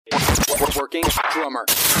Working Drummer.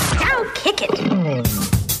 Now kick it.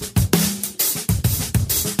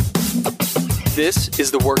 This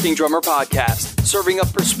is the Working Drummer Podcast, serving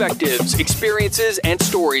up perspectives, experiences, and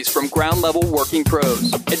stories from ground-level working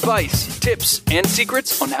pros. Advice, tips, and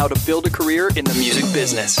secrets on how to build a career in the music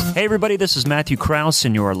business. Hey everybody, this is Matthew Krause,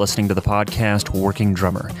 and you are listening to the podcast Working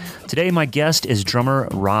Drummer. Today my guest is drummer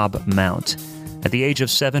Rob Mount. At the age of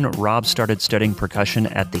 7, Rob started studying percussion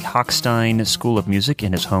at the Hochstein School of Music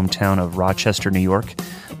in his hometown of Rochester, New York.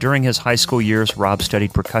 During his high school years, Rob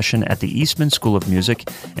studied percussion at the Eastman School of Music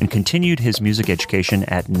and continued his music education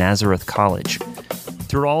at Nazareth College.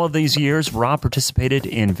 Through all of these years, Rob participated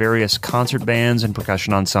in various concert bands and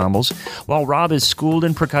percussion ensembles. While Rob is schooled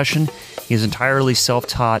in percussion, he is entirely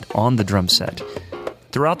self-taught on the drum set.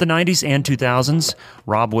 Throughout the 90s and 2000s,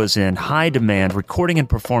 Rob was in high demand, recording and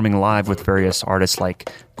performing live with various artists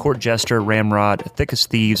like Court Jester, Ramrod, Thick as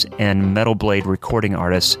Thieves, and Metal Blade recording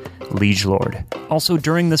artist Liege Lord. Also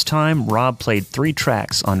during this time, Rob played 3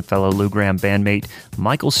 tracks on fellow Lou Gramm bandmate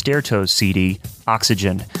Michael Stairtoe's CD,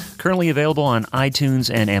 Oxygen, currently available on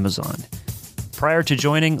iTunes and Amazon. Prior to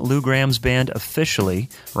joining Lou Gramm's band officially,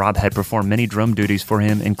 Rob had performed many drum duties for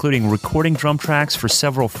him, including recording drum tracks for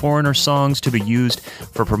several Foreigner songs to be used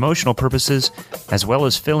for promotional purposes, as well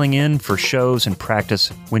as filling in for shows and practice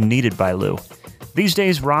when needed by Lou. These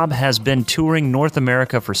days, Rob has been touring North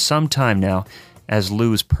America for some time now as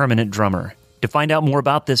Lou's permanent drummer. To find out more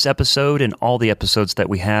about this episode and all the episodes that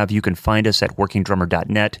we have, you can find us at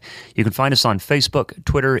workingdrummer.net. You can find us on Facebook,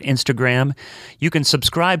 Twitter, Instagram. You can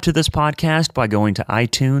subscribe to this podcast by going to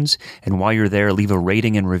iTunes, and while you're there, leave a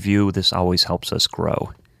rating and review. This always helps us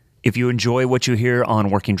grow. If you enjoy what you hear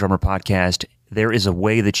on Working Drummer Podcast, there is a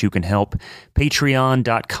way that you can help.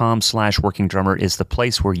 Patreon.com/workingdrummer is the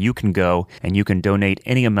place where you can go and you can donate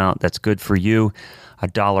any amount that's good for you.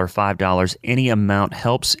 $1, $5, any amount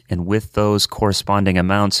helps, and with those corresponding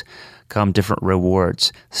amounts come different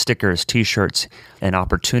rewards, stickers, t-shirts, an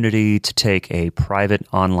opportunity to take a private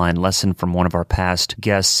online lesson from one of our past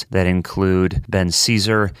guests that include Ben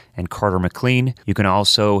Caesar and Carter McLean. You can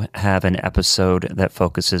also have an episode that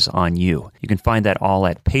focuses on you. You can find that all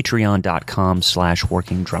at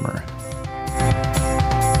patreon.com/workingdrummer.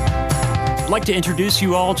 I'd like to introduce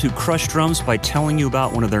you all to Crush Drums by telling you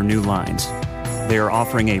about one of their new lines. They are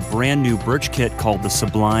offering a brand new birch kit called the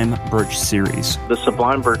Sublime Birch Series. The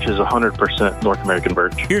Sublime Birch is 100% North American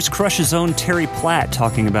birch. Here's Crush's own Terry Platt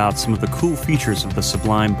talking about some of the cool features of the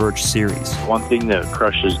Sublime Birch Series. One thing that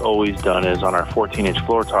Crush has always done is on our 14-inch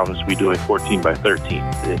floor toms, we do a 14 by 13.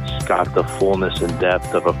 It's got the fullness and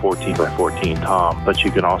depth of a 14 by 14 tom, but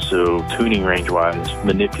you can also, tuning range-wise,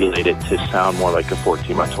 manipulate it to sound more like a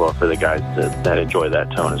 14 by 12 for the guys that enjoy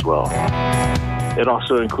that tone as well. It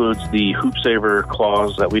also includes the hoop saver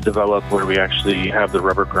claws that we developed, where we actually have the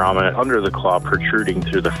rubber grommet under the claw protruding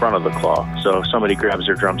through the front of the claw. So if somebody grabs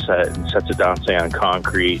their drum set and sets it down, say on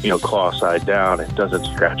concrete, claw side down, it doesn't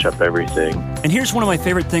scratch up everything. And here's one of my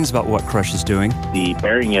favorite things about what Crush is doing. The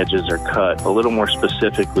bearing edges are cut a little more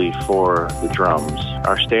specifically for the drums.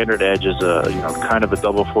 Our standard edge is kind of a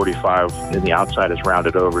double 45, and the outside is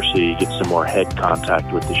rounded over so you get some more head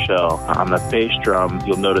contact with the shell. On the bass drum,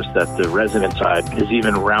 you'll notice that the resonant side is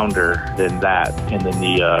even rounder than that, and then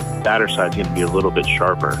the batter side is going to be a little bit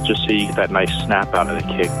sharper, just so you get that nice snap out of the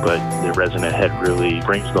kick, but the resonant head really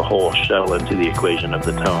brings the whole shell into the equation of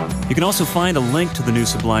the tone. You can also find a link to the new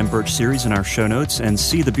Sublime Birch Series in our show notes and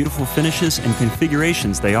see the beautiful finishes and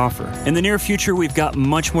configurations they offer. In the near future, we've got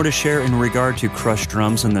much more to share in regard to Crush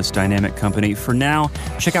Drums and this dynamic company. For now,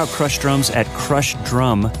 check out Crush Drums at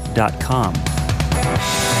crushdrum.com.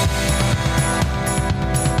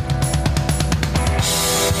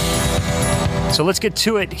 So let's get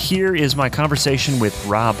to it. Here is my conversation with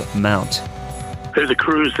Rob Mount. There's a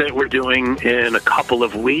cruise that we're doing in a couple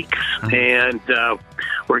of weeks, and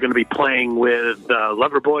we're going to be playing with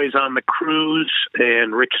Loverboys on the cruise,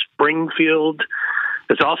 and Rick Springfield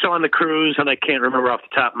is also on the cruise, and I can't remember off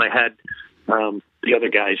the top of my head the other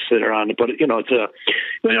guys that are on it. But, it's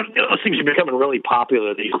those things are becoming really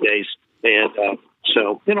popular these days, and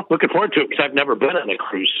so, looking forward to it because I've never been on a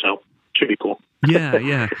cruise, so it should be cool.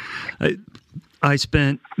 Yeah. I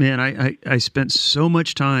spent so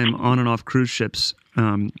much time on and off cruise ships.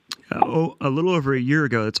 A little over a year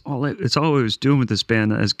ago. It's all I was doing with this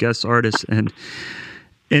band as guest artists, and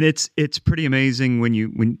it's pretty amazing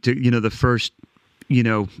when the first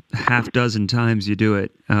half dozen times you do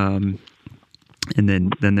it, and then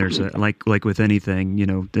there's like with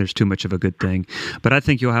anything, there's too much of a good thing. But I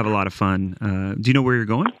think you'll have a lot of fun. Do you know where you're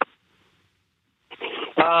going?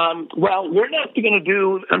 Well, we're not going to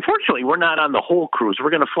do, unfortunately, we're not on the whole cruise. We're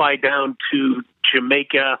going to fly down to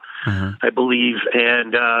Jamaica, I believe,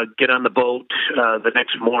 and get on the boat the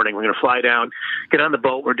next morning. We're going to fly down, get on the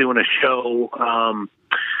boat. We're doing a show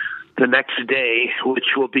the next day,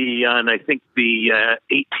 which will be on, I think, the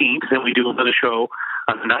 18th. Then we do another show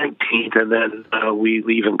on the 19th, and then we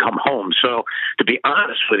leave and come home. So, to be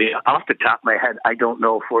honest with you, off the top of my head, I don't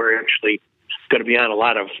know if we're actually going to be on a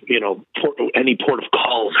lot of, any port of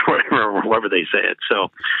calls, wherever they say it. So,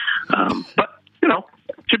 but,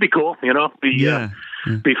 should be cool, be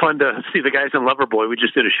fun to see the guys in Loverboy. We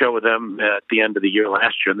just did a show with them at the end of the year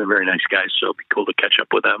last year, and they're very nice guys, so it'd be cool to catch up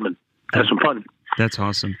with them and have some fun. That's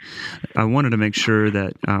awesome. I wanted to make sure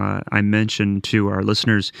that I mentioned to our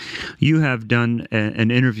listeners, you have done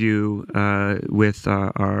an interview with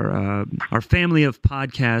our family of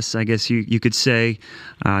podcasts, I guess you could say,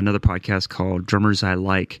 another podcast called Drummers I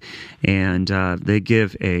Like, and they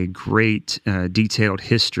give a great detailed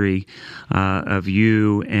history of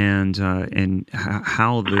you and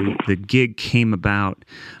how the gig came about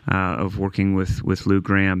of working with Lou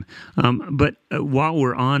Gramm. But while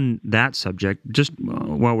we're on that subject, just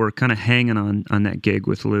while we're kind of hanging on that gig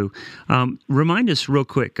with Lou, remind us real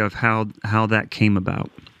quick of how that came about.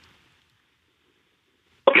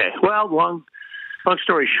 Okay, well, long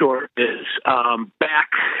story short is back,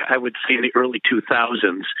 I would say, in the early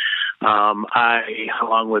 2000s, I,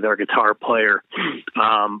 along with our guitar player,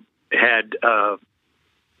 had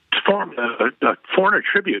formed a Foreigner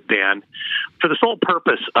tribute band for the sole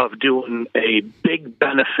purpose of doing a big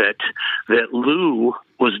benefit that Lou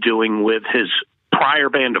was doing with his prior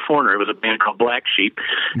band to Foreigner. It was a band called Black Sheep,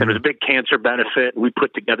 and it was a big cancer benefit. We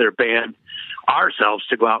put together a band ourselves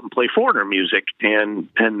to go out and play Foreigner music, and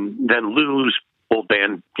then Lou's old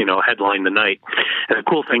band, headlined the night. And the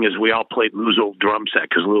cool thing is we all played Lou's old drum set,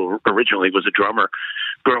 because Lou originally was a drummer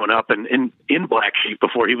growing up, and in Black Sheep,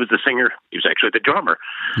 before he was the singer, he was actually the drummer.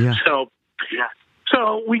 Yeah. So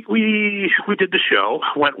we did the show,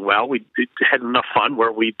 went well. We had enough fun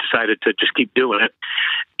where we decided to just keep doing it.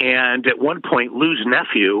 And at one point, Lou's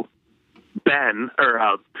nephew,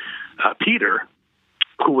 Peter,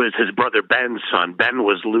 who was his brother Ben's son. Ben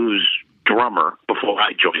was Lou's drummer before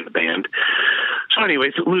I joined the band. So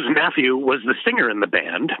anyways, Lou's nephew was the singer in the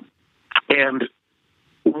band. And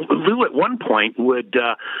Lou at one point would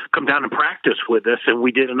come down and practice with us, and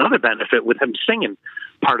we did another benefit with him singing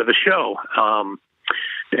part of the show.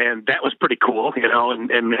 And that was pretty cool,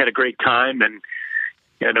 and we had a great time. And,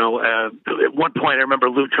 at one point I remember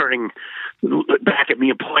Lou turning back at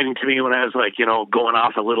me and pointing to me when I was like, going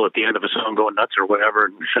off a little at the end of a song, going nuts or whatever,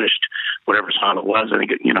 and finished whatever song it was. And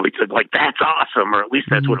he said, like, that's awesome, or at least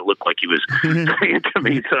that's what it looked like he was saying to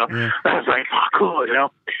me. So I was like, oh, cool,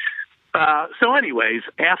 So anyways,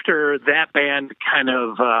 after that band kind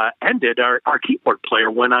of ended, our keyboard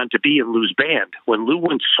player went on to be in Lou's band. When Lou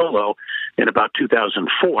went solo in about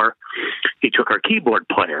 2004, he took our keyboard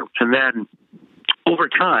player. And then over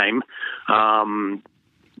time,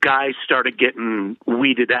 guys started getting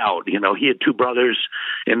weeded out. He had two brothers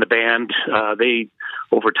in the band. They,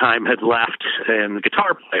 over time, had left, and the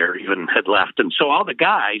guitar player even had left. And so all the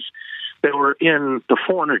guys that were in the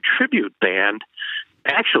Foreigner tribute band,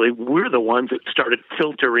 actually, we're the ones that started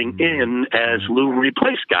filtering in as Lou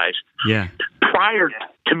replaced guys. Yeah. Prior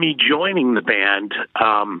to me joining the band,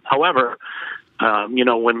 however,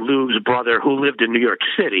 when Lou's brother, who lived in New York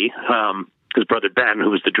City, his brother Ben, who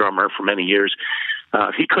was the drummer for many years,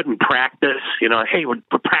 he couldn't practice. Hey, we're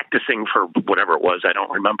practicing for whatever it was. I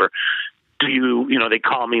don't remember. Do you, they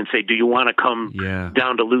call me and say, do you want to come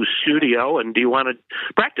down to Lou's studio, and do you want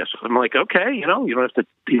to practice? I'm like, okay, you don't have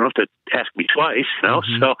to ask me twice,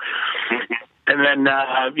 So, and then,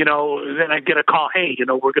 then I get a call. Hey,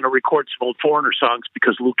 we're going to record some old Foreigner songs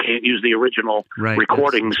because Lou can't use the original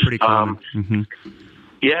recordings. That's pretty common.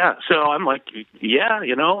 Yeah. So I'm like,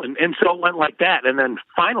 and so it went like that. And then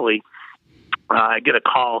finally, I get a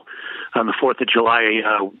call on the 4th of July,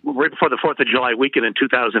 right before the 4th of July weekend in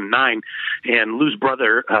 2009, and Lou's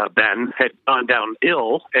brother, Ben, had gone down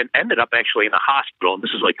ill and ended up actually in a hospital. And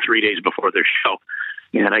this is like 3 days before their show.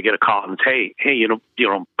 And I get a call and say, hey,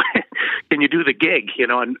 can you do the gig?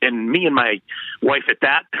 And me and my wife at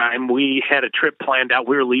that time, we had a trip planned out.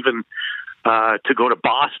 We were leaving to go to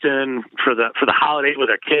Boston for the holiday with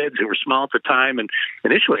our kids, who were small at the time. And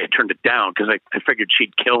initially I turned it down because I figured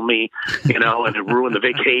she'd kill me, and it'd ruin the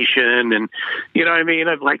vacation. And,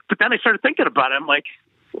 I'm like, but then I started thinking about it. I'm like,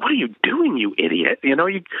 what are you doing, you idiot?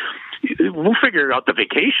 We'll figure out the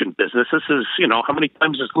vacation business. This is, how many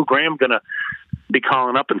times is Lou Gramm going to be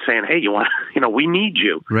calling up and saying, hey, we need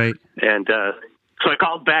you. Right. And, So I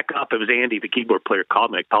called back up. It was Andy, the keyboard player,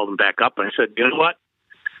 called me. I called him back up, and I said, you know what?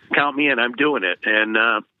 Count me in. I'm doing it.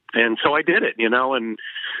 And so I did it, and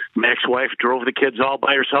Mac's wife drove the kids all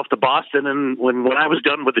by herself to Boston. And when I was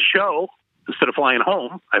done with the show, instead of flying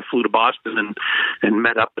home, I flew to Boston and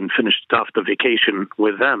met up and finished off the vacation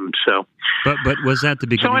with them. So, but was that the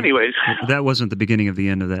beginning? So, anyways, that wasn't the beginning of the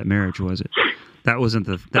end of that marriage, was it? That wasn't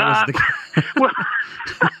the.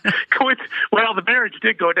 Well, the marriage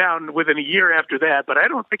did go down within a year after that, but I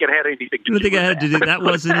don't think it had anything to do with that. That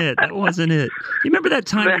wasn't it. That wasn't it. You remember that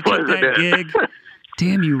time you took that gig?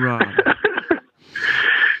 Damn you, Rob.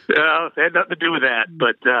 It had nothing to do with that,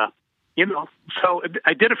 but. So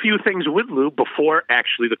I did a few things with Lou before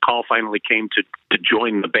actually the call finally came to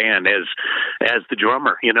join the band as the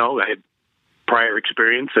drummer. I had prior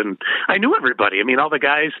experience and I knew everybody. I mean, all the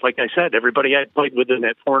guys, like I said, everybody I played with in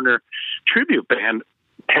that Foreigner tribute band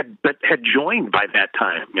had joined by that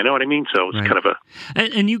time. You know what I mean? So it was kind of a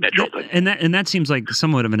and that seems like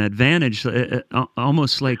somewhat of an advantage,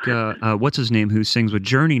 almost like what's his name who sings with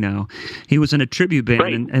Journey now. He was in a tribute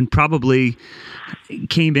band and probably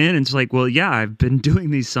came in and it's like, well, yeah, I've been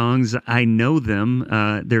doing these songs. I know them.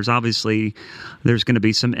 There's going to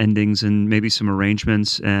be some endings and maybe some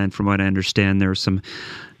arrangements. And from what I understand, there are some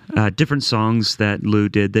different songs that Lou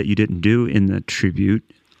did that you didn't do in the tribute.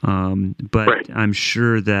 But I'm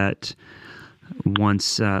sure that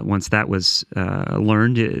once that was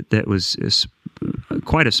learned, that was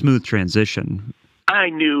quite a smooth transition. I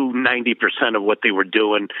knew 90% of what they were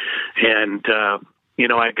doing, and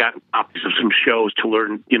I got copies of some shows to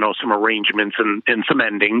learn, some arrangements and some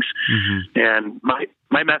endings. Mm-hmm. And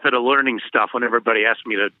my method of learning stuff when everybody asked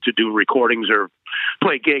me to do recordings or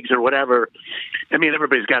play gigs or whatever, I mean,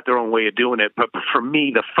 everybody's got their own way of doing it. But for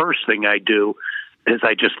me, the first thing I do is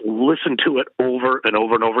I just listen to it over and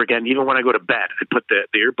over and over again. Even when I go to bed, I put the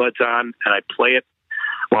earbuds on and I play it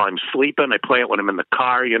while I'm sleeping. I play it when I'm in the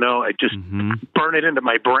car, I just burn it into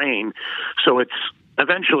my brain. So it's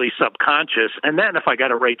eventually subconscious. And then if I got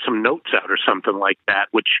to write some notes out or something like that,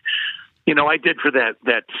 which, I did for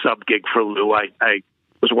that sub gig for Lou, I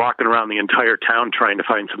was walking around the entire town trying to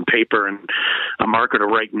find some paper and a marker to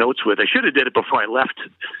write notes with. I should have did it before I left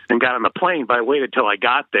and got on the plane, but I waited till I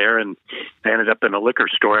got there, and I ended up in a liquor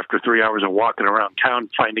store after 3 hours of walking around town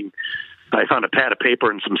I found a pad of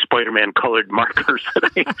paper and some Spider-Man colored markers.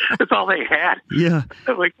 That's all they had. Yeah.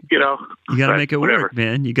 Like, you got to make it work,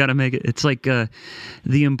 man. You got to make it. It's like the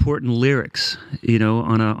important lyrics,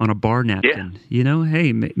 on a bar napkin. Yeah.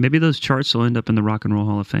 Hey, maybe those charts will end up in the Rock and Roll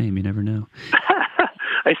Hall of Fame. You never know.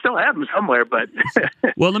 I still have them somewhere, but...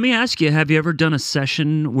 Well, let me ask you, have you ever done a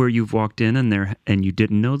session where you've walked in and you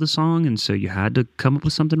didn't know the song, and so you had to come up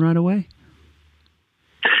with something right away?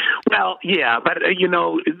 Well, yeah, but,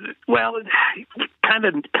 kind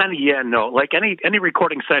of, yeah, no. Like any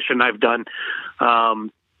recording session I've done,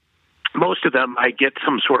 most of them I get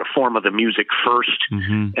some sort of form of the music first.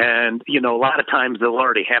 Mm-hmm. And, a lot of times they'll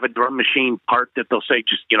already have a drum machine part that they'll say,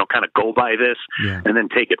 just, kind of go by this and then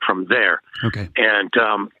take it from there. Okay. And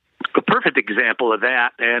a perfect example of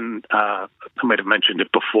that, and I might have mentioned it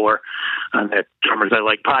before on that Drummers I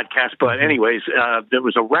Like podcast, but anyways, there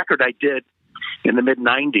was a record I did in the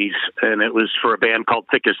mid-'90s, and it was for a band called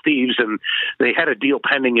Thick as Thieves, and they had a deal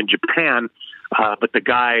pending in Japan, but the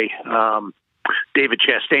guy... David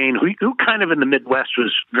Chastain, who kind of in the Midwest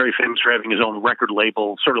was very famous for having his own record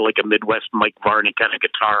label, sort of like a Midwest Mike Varney kind of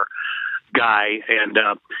guitar guy. And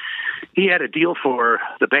he had a deal for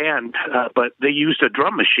the band, but they used a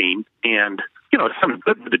drum machine. And, it sounded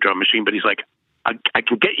good with the drum machine, but he's like, I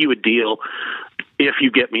can get you a deal if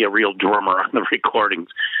you get me a real drummer on the recordings.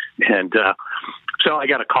 And so I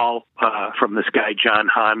got a call from this guy, John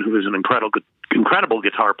Hahn, who is an incredible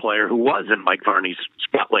guitar player who was in Mike Varney's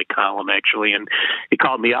Spotlight column, actually. And he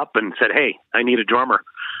called me up and said, hey, I need a drummer.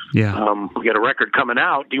 Yeah. We got a record coming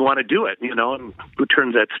out. Do you want to do it? And who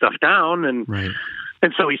turns that stuff down? And right.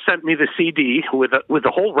 And so he sent me the CD with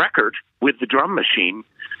the whole record with the drum machine.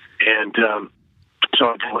 And so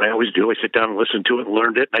I did what I always do. I sit down and listen to it and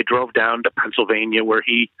learned it. And I drove down to Pennsylvania where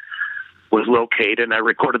he was located, and I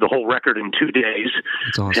recorded the whole record in 2 days.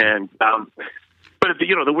 That's awesome. And but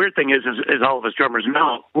the weird thing is all of us drummers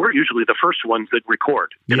know, we're usually the first ones that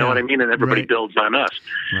record. You know what I mean? And everybody builds on us.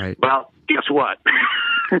 Right. Well, guess what?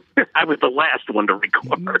 I was the last one to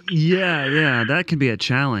record. Yeah, that can be a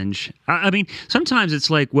challenge. I mean, sometimes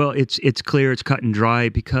it's like, well, it's clear, it's cut and dry,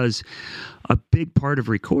 because a big part of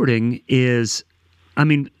recording is, I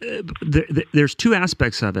mean, there's two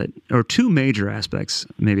aspects of it, or two major aspects,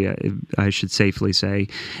 maybe I should safely say,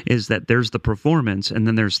 is that there's the performance and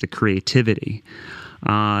then there's the creativity.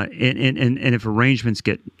 and if arrangements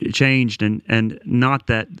get changed, and not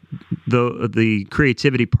that the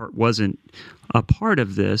creativity part wasn't a part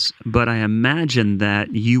of this, but I imagine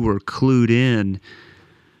that you were clued in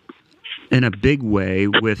a big way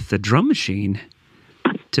with the drum machine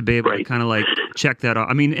to be able to kind of like check that out.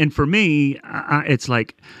 I mean, and for me, it's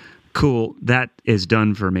like, cool, that is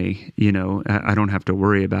done for me. You know, I don't have to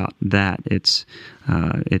worry about that. It's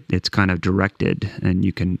kind of directed, and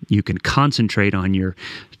you can concentrate on your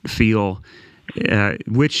feel,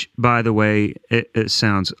 which, by the way, it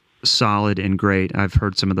sounds solid and great. I've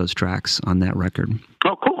heard some of those tracks on that record.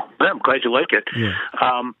 Oh, cool. I'm glad you like it. Yeah.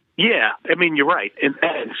 Yeah, I mean, you're right. In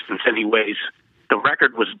that instance, anyways, the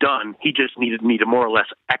record was done. He just needed me to more or less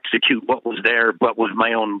execute what was there, but with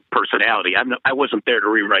my own personality. I wasn't there to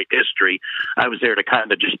rewrite history. I was there to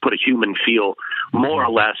kind of just put a human feel, more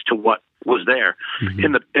or less, to what was there.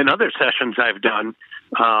 Mm-hmm. In other sessions I've done,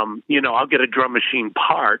 I'll get a drum machine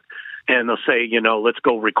part, and they'll say, let's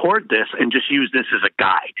go record this and just use this as a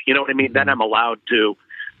guide. You know what I mean? Mm-hmm. Then I'm allowed to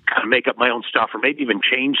kind of make up my own stuff, or maybe even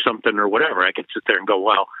change something or whatever. I could sit there and go,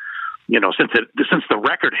 well, since the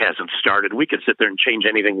record hasn't started, we could sit there and change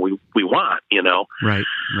anything we want,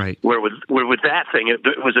 Right. Where with that thing, it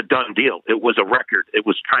was a done deal. It was a record. It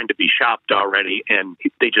was trying to be shopped already, and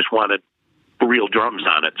they just wanted real drums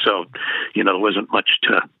on it. So, there wasn't much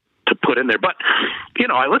to put in there. But,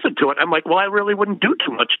 I listened to it. I'm like, well, I really wouldn't do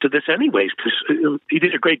too much to this anyways, because he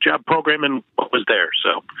did a great job programming what was there.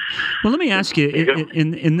 So, well, let me ask you,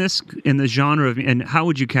 in the genre of, and how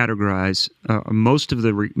would you categorize most of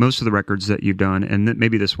the records that you've done, and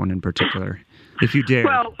maybe this one in particular, if you dare?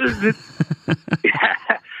 Well,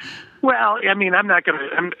 well, I mean, I'm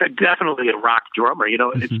definitely a rock drummer.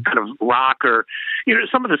 It's kind of rock, or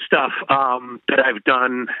some of the stuff that I've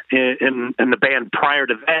done in the band prior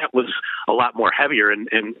to that was a lot more heavier and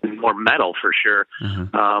more metal for sure.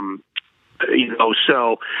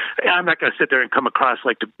 So I'm not going to sit there and come across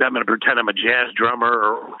like I'm going to pretend I'm a jazz drummer,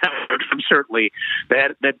 or I'm certainly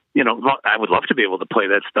that I would love to be able to play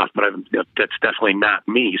that stuff, but that's definitely not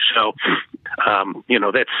me. So,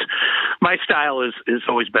 that's my style has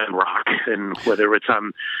always been rock, and whether it's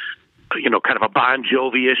on kind of a Bon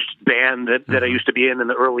Jovi-ish band that I used to be in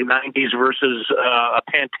the early 90s versus a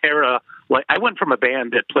Pantera. Like, I went from a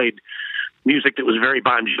band that played music that was very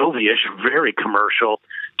Bon Jovi-ish, very commercial,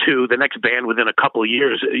 to the next band within a couple of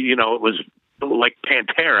years. It was like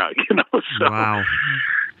Pantera. So. Wow.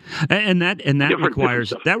 And that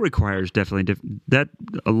requires definitely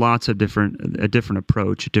lots of a different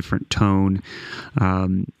approach, a different tone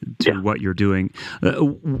to what you're doing.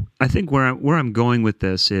 I think where I'm going with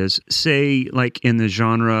this is, say, like in the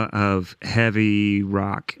genre of heavy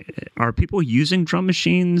rock, are people using drum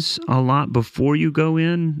machines a lot before you go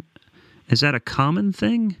in? Is that a common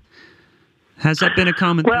thing? Has that been a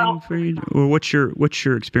common thing for you, or what's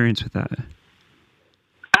your experience with that?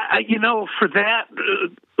 For that,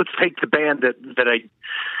 let's take the band that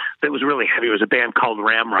was really heavy. It was a band called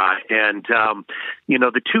Ramrod, and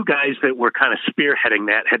the two guys that were kind of spearheading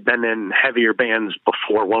that had been in heavier bands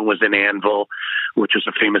before. One was in Anvil, which was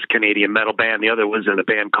a famous Canadian metal band. The other was in a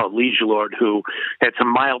band called Liege Lord, who had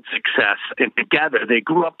some mild success. And together, they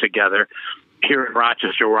grew up together here in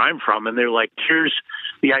Rochester, where I'm from, and they're like, here's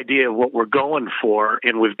the idea of what we're going for,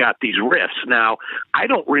 and we've got these riffs. Now, I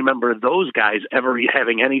don't remember those guys ever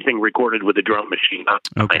having anything recorded with a drum machine.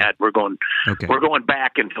 We're going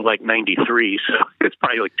back into like 93, so it's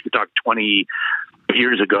probably like 20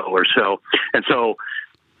 years ago or so. And so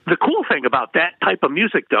the cool thing about that type of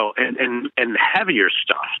music, though, and heavier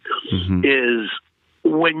stuff is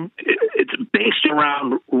when it's based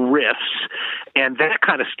around riffs and that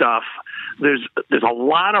kind of stuff, there's a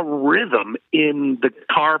lot of rhythm in the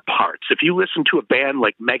guitar parts. If you listen to a band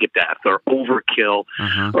like Megadeth or Overkill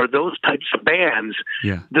or those types of bands,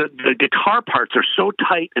 the guitar parts are so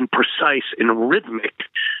tight and precise and rhythmic,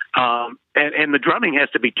 and the drumming has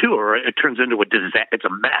to be too, or it turns into it's a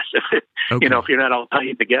mess if you're not all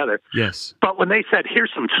tight together. Yes. But when they said,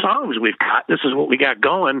 here's some songs we've got, this is what we got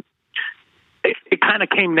going, it kind of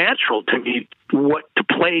came natural to me what to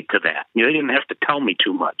play to that. They didn't have to tell me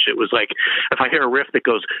too much. It was like, if I hear a riff that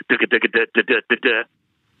goes digga digga da da da da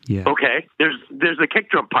da, okay, there's the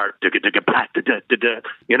kick drum part, digga digga ba da da da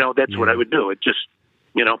da. That's what I would do. It just,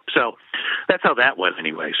 so that's how that went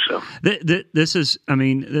anyway. So this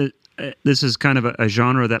is kind of a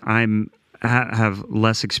genre that have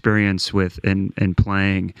less experience with in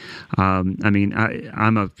playing.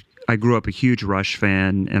 I grew up a huge Rush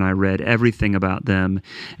fan, and I read everything about them,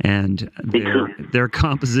 and their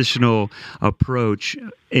compositional approach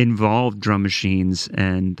involve drum machines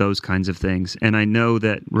and those kinds of things. And I know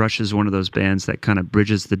that Rush is one of those bands that kind of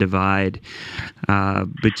bridges the divide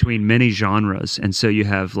between many genres. And so you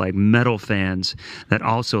have like metal fans that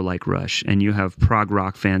also like Rush, and you have prog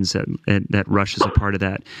rock fans that Rush is a part of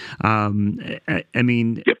that. I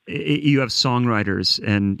mean, you have songwriters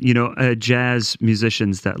and, you know, jazz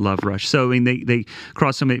musicians that love Rush. So, I mean, they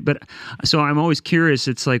cross so many. But so I'm always curious.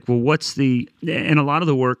 It's like, well, and a lot of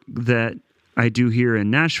the work that I do here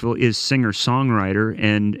in Nashville is singer-songwriter,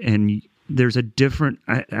 and there's a different.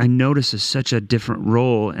 I notice is such a different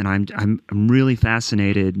role, and I'm really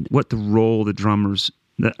fascinated what the role a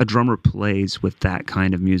drummer plays with that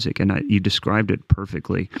kind of music, and you described it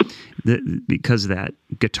perfectly, because that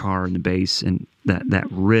guitar and the bass and that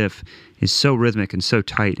riff is so rhythmic and so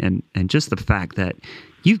tight, and just the fact that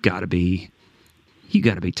you got to be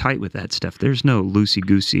tight with that stuff. There's no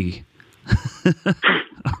loosey-goosey.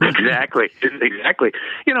 Exactly.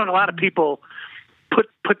 You know, and a lot of people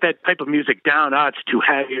put that type of music down. Oh, it's too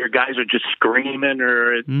heavy, or guys are just screaming,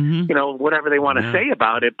 or you know, whatever they want to say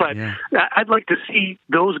about it. But I'd like to see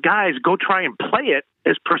those guys go try and play it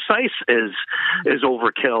as precise as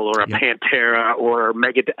Overkill or a Pantera or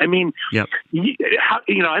Megadeth. I mean, you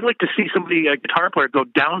know, I'd like to see a guitar player go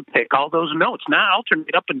down pick all those notes, not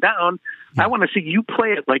alternate up and down. I want to see you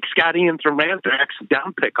play it like Scott Ian from Anthrax,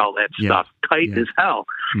 down pick all that stuff, tight as hell.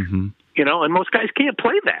 Mm-hmm. You know, and most guys can't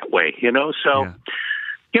play that way, you know, so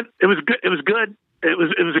it was good. It was good. It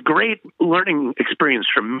was a great learning experience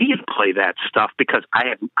for me to play that stuff, because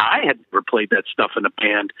I had never played that stuff in a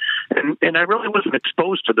band, and I really wasn't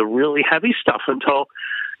exposed to the really heavy stuff until,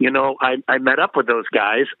 you know, I met up with those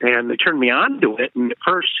guys, and they turned me on to it. And at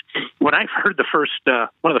first, when I heard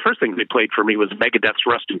one of the first things they played for me was Megadeth's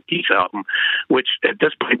Rust in Peace album, which at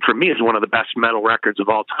this point for me is one of the best metal records of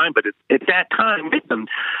all time. But at that time,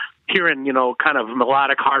 hearing, you know, kind of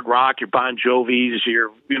melodic hard rock, your Bon Jovis, your,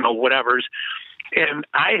 you know, whatevers. And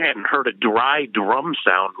I hadn't heard a dry drum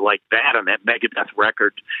sound like that on that Megadeth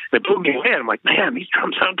record. It blew me away. I'm like, man, these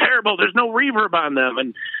drums sound terrible. There's no reverb on them.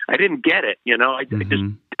 And I didn't get it, you know. I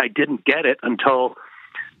didn't get it until,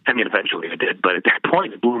 I mean, eventually I did. But at that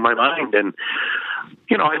point, it blew my mind. And,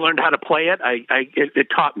 you know, I learned how to play it. It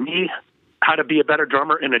taught me how to be a better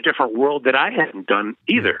drummer in a different world that I hadn't done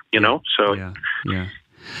either, you know. So, yeah.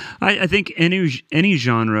 I think any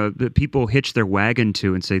genre that people hitch their wagon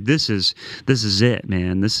to and say, this is it,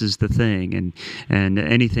 man, this is the thing, and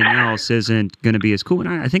anything else isn't going to be as cool. And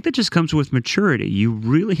I think that just comes with maturity. You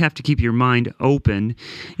really have to keep your mind open,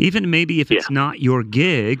 even maybe if it's not your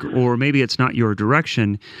gig or maybe it's not your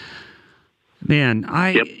direction. Man,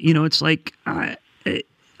 you know, it's like I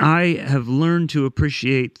have learned to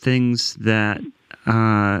appreciate things that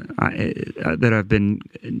I've been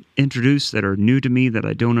introduced that are new to me that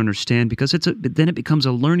I don't understand, because then it becomes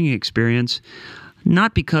a learning experience,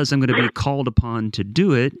 not because I'm going to be called upon to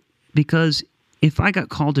do it, because if I got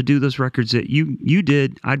called to do those records that you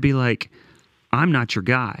did, I'd be like, I'm not your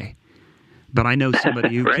guy, but I know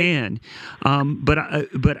somebody who can. But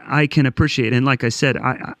I can appreciate, and like I said,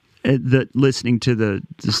 listening to the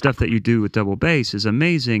stuff that you do with double bass is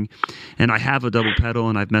amazing, and I have a double pedal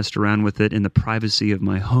and I've messed around with it in the privacy of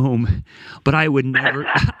my home, but I would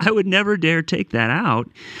never dare take that out,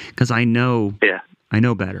 because I know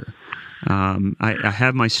better. I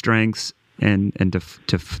have my strengths and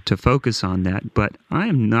to focus on that, but I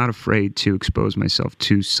am not afraid to expose myself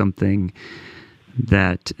to something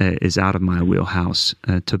that is out of my wheelhouse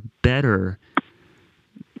to better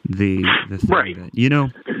the thing that, you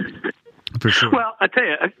know. For sure. Well, I tell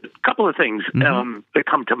you, a couple of things that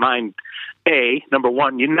come to mind. Number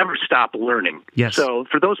one, you never stop learning. Yes. So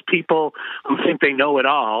for those people who think they know it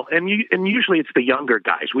all, and usually it's the younger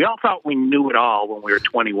guys. We all thought we knew it all when we were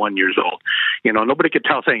 21 years old. You know, nobody could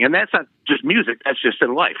tell a thing. And that's not just music. That's just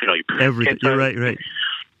in life. You know, everything. You're right.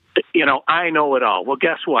 You know, I know it all. Well,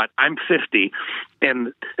 guess what? I'm 50,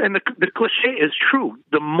 and the cliche is true.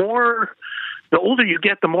 The older you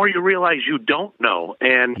get, the more you realize you don't know.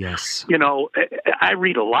 And, you know, I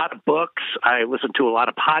read a lot of books. I listen to a lot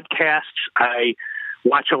of podcasts. I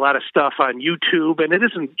watch a lot of stuff on YouTube. And it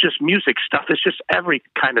isn't just music stuff. It's just every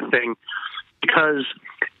kind of thing. Because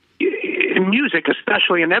in music,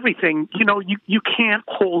 especially in everything, you know, you can't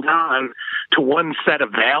hold on to one set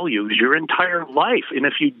of values your entire life. And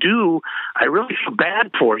if you do, I really feel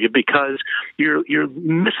bad for you, because you're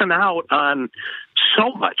missing out on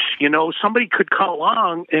so much. You know, somebody could come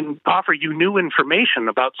along and offer you new information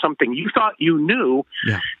about something you thought you knew.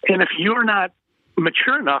 Yeah. And if you're not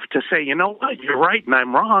mature enough to say, you know what, you're right and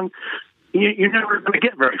I'm wrong, you're never going to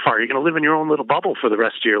get very far. You're going to live in your own little bubble for the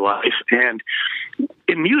rest of your life. And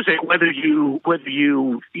in music, whether you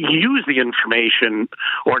use the information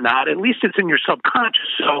or not, at least it's in your subconscious.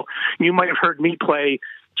 So you might have heard me play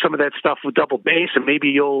some of that stuff with double bass, and maybe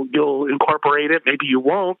you'll incorporate it, maybe you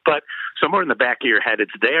won't, but somewhere in the back of your head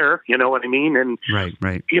it's there, you know what I mean? And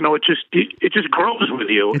right. You know, it just grows with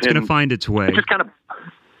you. It's going to find its way. It just kind of,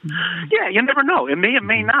 yeah, you never know. It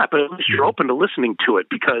may not, but at least you're open to listening to it,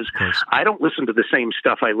 because I don't listen to the same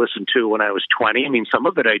stuff I listened to when I was 20. I mean, some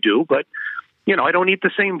of it I do, but you know, I don't eat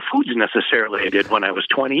the same foods necessarily I did when I was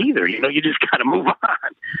 20 either. You know, you just got to move on.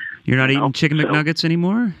 You're not eating chicken McNuggets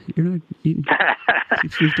anymore? You're not eating...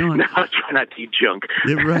 You've moved on. No, I try not to eat junk.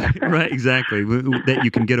 Right, exactly. That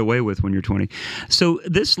you can get away with when you're 20. So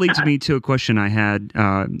this leads me to a question I had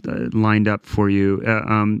lined up for you.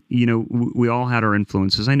 You know, we all had our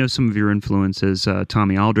influences. I know some of your influences,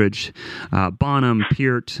 Tommy Aldridge, Bonham,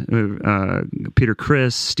 Peart, Peter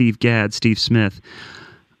Criss, Steve Gadd, Steve Smith.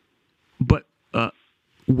 But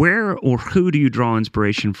where or who do you draw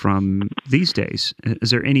inspiration from these days?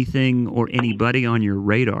 Is there anything or anybody on your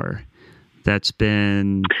radar that's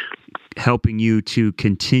been helping you to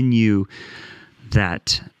continue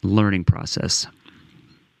that learning process?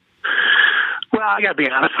 Well, I got to be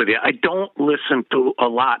honest with you. I don't listen to a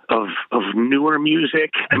lot of newer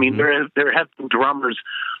music. I mean, there have been drummers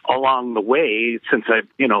along the way since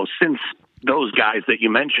those guys that you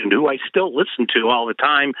mentioned, who I still listen to all the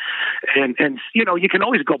time. And you know, you can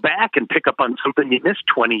always go back and pick up on something you missed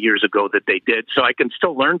 20 years ago that they did. So I can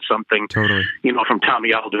still learn something, you know, from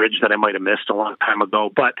Tommy Aldridge that I might have missed a long time ago.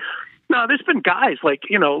 But no, there's been guys like,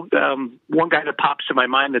 you know, one guy that pops to my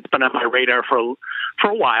mind that's been on my radar for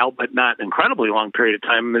a while, but not an incredibly long period of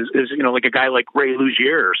time is you know, like a guy like Ray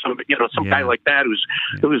Luzier or some guy like that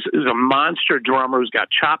who's a monster drummer who's got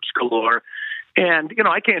chops galore. And, you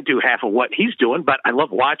know, I can't do half of what he's doing, but I love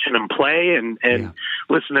watching him play and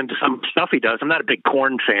listening to some stuff he does. I'm not a big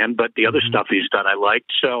Korn fan, but the other stuff he's done I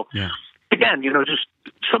liked. So, again, you know, just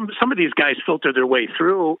some of these guys filter their way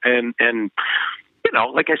through and you know,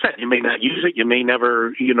 like I said, you may not use it, you may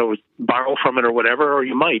never, you know, borrow from it or whatever, or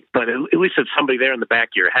you might, but at least it's somebody there in the back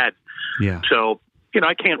of your head. Yeah. So, you know,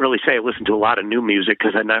 I can't really say I listen to a lot of new music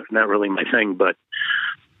because I'm not really my thing, but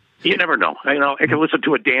you never know. You know, I can listen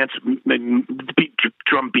to a dance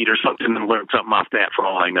drum beat or something and learn something off that for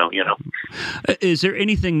all I know, you know. Is there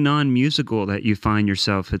anything non-musical that you find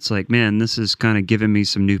yourself, it's like, man, this is kind of giving me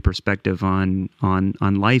some new perspective on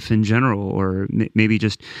life in general, or maybe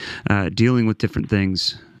just dealing with different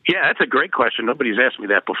things? Yeah, that's a great question. Nobody's asked me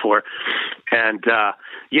that before. And,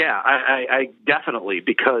 I definitely,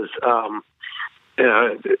 because over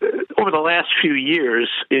the last few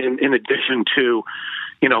years, in addition to,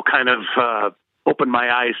 you know, kind of opened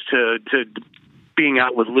my eyes to being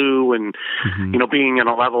out with Lou and, you know, being in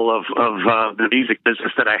a level of the music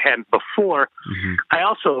business that I hadn't before. I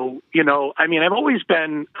also, you know, I mean, I've always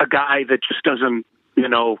been a guy that just doesn't, you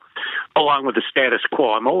know, along with the status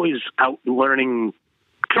quo. I'm always out learning,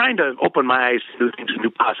 trying to open my eyes to things,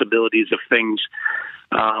 new possibilities of things.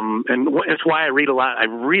 And it's why I read a lot. I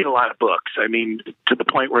read a lot of books. I mean, to the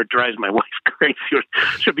point where it drives my wife crazy.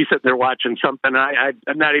 She'll be sitting there watching something.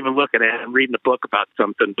 I'm not even looking at it. I'm reading a book about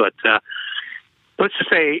something. But let's just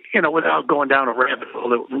say, you know, without going down a rabbit hole,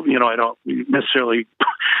 that, you know, I don't necessarily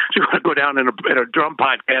want to go down in a drum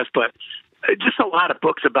podcast, but just a lot of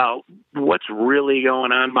books about what's really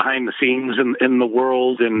going on behind the scenes in the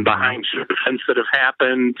world and behind certain events that have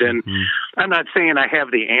happened. And I'm not saying I have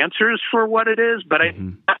the answers for what it is, but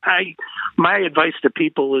my advice to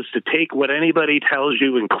people is to take what anybody tells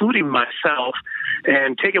you, including myself,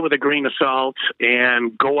 and take it with a grain of salt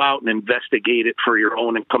and go out and investigate it for your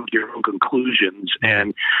own and come to your own conclusions.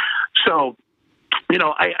 And so, you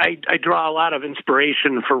know, I draw a lot of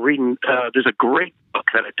inspiration for reading. There's a great book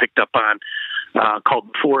that I picked up on called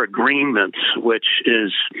Four Agreements, which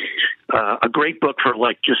is a great book for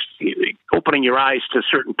like just opening your eyes to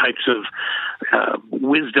certain types of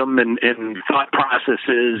wisdom and thought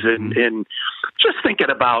processes and just thinking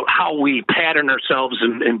about how we pattern ourselves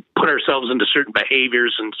and put ourselves into certain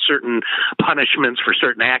behaviors and certain punishments for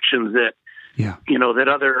certain actions that, you know, that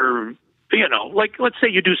other... You know, like, let's say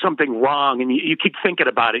you do something wrong and you keep thinking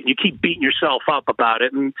about it and you keep beating yourself up about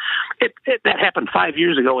it. And that happened 5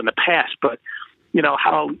 years ago in the past, but you know,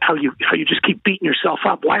 how you just keep beating yourself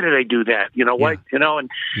up. Why did I do that? You know, why, you know, and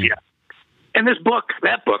and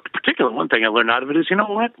that book, particularly one thing I learned out of it is, you know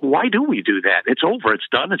what, why do we do that? It's over. It's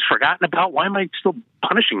done. It's forgotten about. Why am I still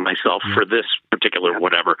punishing myself for this particular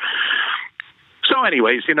whatever? So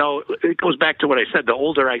anyways, you know, it goes back to what I said. The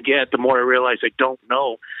older I get, the more I realize I don't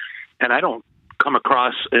know. And I don't come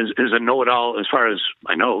across as a know-it-all as far as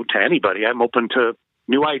I know to anybody. I'm open to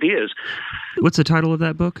new ideas. What's the title of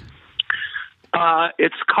that book?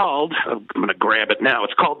 It's called, I'm going to grab it now,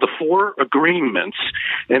 it's called The Four Agreements,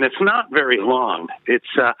 and it's not very long. It's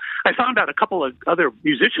I found out a couple of other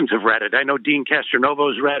musicians have read it. I know Dean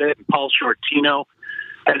Castronovo's read it, and Paul Shortino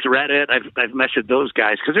has read it. I've messaged those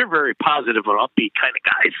guys because they're very positive and upbeat kind of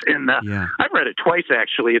guys. And I've read it twice,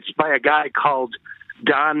 actually. It's by a guy called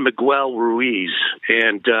Don Miguel Ruiz,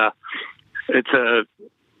 and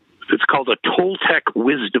it's called a Toltec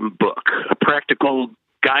Wisdom Book, a practical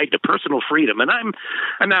guide to personal freedom. And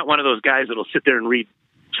I'm not one of those guys that'll sit there and read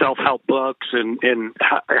self-help books and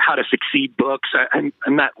how to succeed books. I'm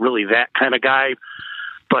not really that kind of guy.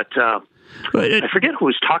 But I forget who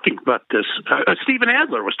was talking about this. Steven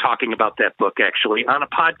Adler was talking about that book, actually, on a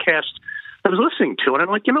podcast I was listening to. And I'm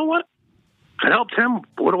like, you know what? If it helped him,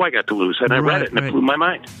 what do I got to lose? And I read it, and it blew my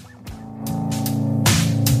mind.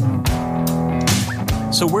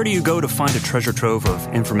 So where do you go to find a treasure trove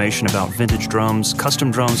of information about vintage drums,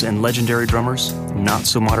 custom drums, and legendary drummers?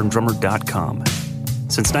 NotSoModernDrummer.com.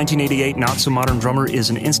 Since 1988, Not So Modern Drummer is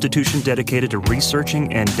an institution dedicated to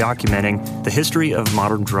researching and documenting the history of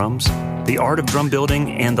modern drums, the art of drum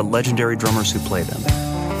building, and the legendary drummers who play them.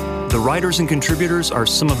 The writers and contributors are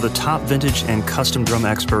some of the top vintage and custom drum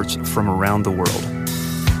experts from around the world.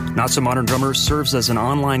 Not So Modern Drummer serves as an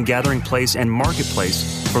online gathering place and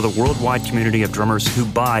marketplace for the worldwide community of drummers who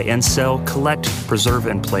buy and sell, collect, preserve,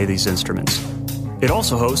 and play these instruments. It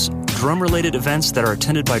also hosts drum-related events that are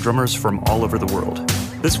attended by drummers from all over the world.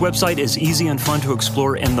 This website is easy and fun to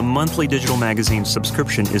explore, and the monthly digital magazine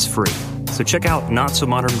subscription is free. So check out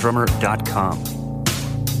NotSoModernDrummer.com.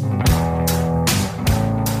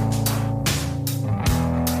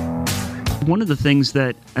 One of the things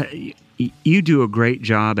that you do a great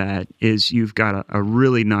job at is you've got a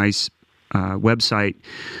really nice website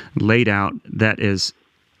laid out that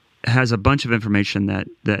has a bunch of information that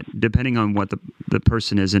depending on what the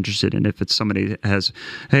person is interested in, if it's somebody that has,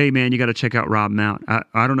 hey man, you got to check out Rob Mount.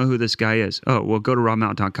 I don't know who this guy is. Oh, well, go to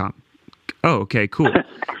robmount.com. Oh, okay, cool.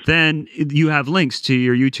 Then you have links to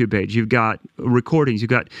your YouTube page. You've got recordings.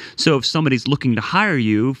 So if somebody's looking to hire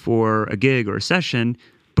you for a gig or a session,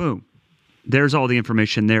 boom, there's all the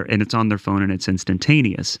information there, and it's on their phone, and it's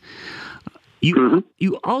instantaneous. You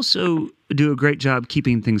also do a great job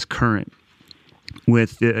keeping things current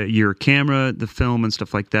with your camera, the film, and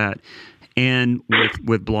stuff like that, and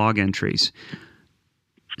with blog entries.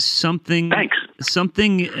 Thanks.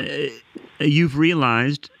 Something you've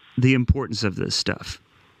realized the importance of this stuff,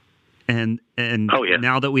 and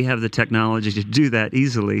now that we have the technology to do that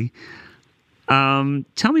easily,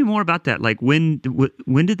 tell me more about that. Like when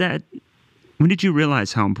did you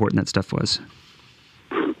realize how important that stuff was?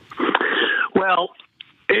 Well,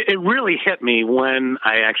 it really hit me when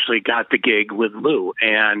I actually got the gig with Lou.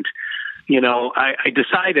 And, I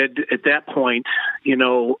decided at that point, who's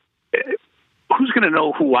going to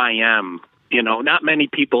know who I am? Not many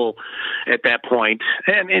people at that point,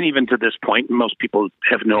 and even to this point, most people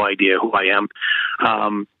have no idea who I am.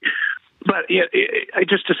 But I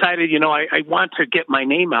just decided, I want to get my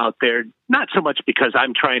name out there, not so much because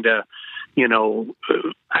I'm trying to,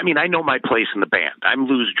 I know my place in the band. I'm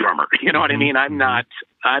Lou's drummer. You know what I mean? I'm not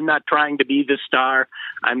trying to be the star.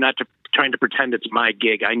 I'm not trying to pretend it's my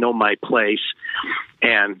gig. I know my place,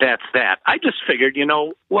 and that's that. I just figured,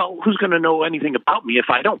 who's going to know anything about me if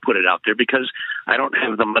I don't put it out there? Because I don't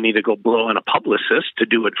have the money to go blow on a publicist to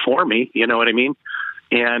do it for me. You know what I mean?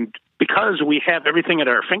 And because we have everything at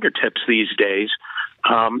our fingertips these days,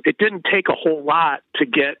 it didn't take a whole lot to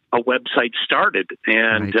get a website started.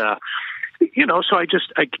 And, right. So I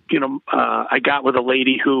got with a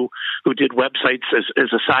lady who did websites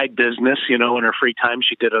as a side business, in her free time.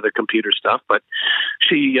 She did other computer stuff, but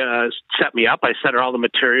she set me up. I sent her all the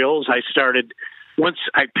materials. Once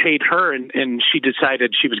I paid her and she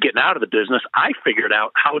decided she was getting out of the business, I figured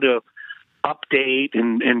out how to update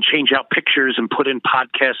and change out pictures and put in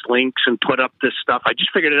podcast links and put up this stuff. I just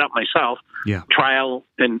figured it out myself, trial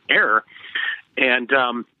and error. And,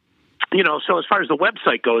 so as far as the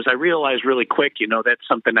website goes, I realized really quick, that's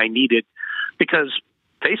something I needed because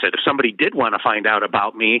face it, if somebody did want to find out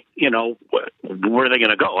about me, where are they going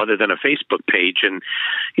to go other than a Facebook page? And,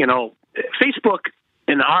 Facebook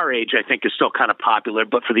in our age, I think, is still kind of popular,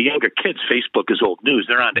 but for the younger kids, Facebook is old news.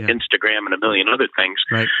 They're on to Instagram and a million other things.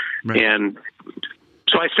 Right. And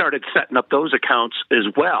so I started setting up those accounts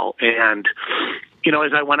as well. And,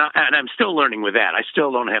 as I went out, and I'm still learning with that. I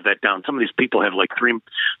still don't have that down. Some of these people have like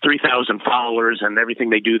 3,000 followers, and everything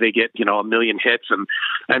they do, they get, 1 million hits. And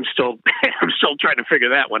I'm still trying to figure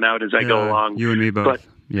that one out as I go along. You and me both. But,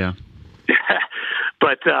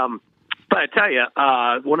 But I tell you,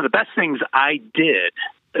 one of the best things I did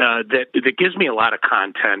that gives me a lot of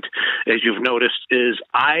content, as you've noticed, is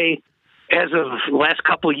as of the last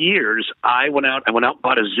couple of years, I went out and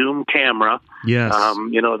bought a Zoom camera. Yes.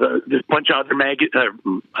 The bunch of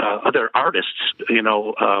other artists,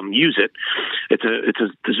 use it. It's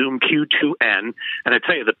the Zoom Q2N, and I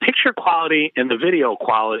tell you, the picture quality and the video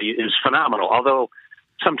quality is phenomenal. Although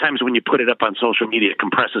sometimes when you put it up on social media, it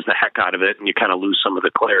compresses the heck out of it, and you kind of lose some of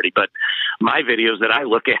the clarity. But my videos that I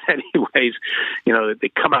look at, anyways, they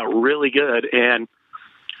come out really good. And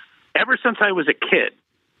ever since I was a kid,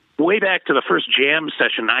 way back to the first jam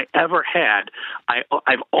session I ever had,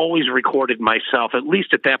 I've always recorded myself, at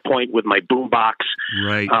least at that point, with my boombox.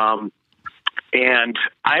 Right. And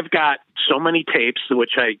I've got so many tapes,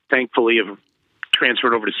 which I thankfully have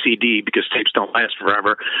transferred over to CD because tapes don't last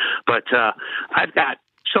forever. But I've got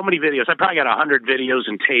so many videos. I've probably got 100 videos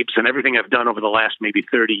and tapes and everything I've done over the last maybe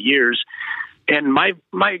 30 years. And my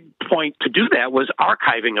point to do that was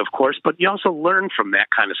archiving, of course, but you also learn from that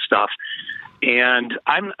kind of stuff. And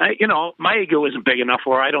my ego isn't big enough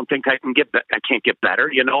where I don't think I can't get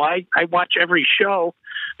better. I watch every show,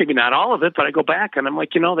 maybe not all of it, but I go back and I'm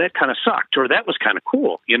like, that kind of sucked, or that was kind of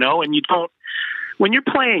cool, and you don't. When you're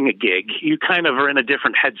playing a gig, you kind of are in a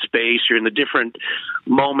different headspace. You're in a different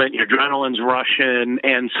moment. Your adrenaline's rushing,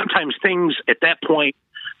 and sometimes things at that point,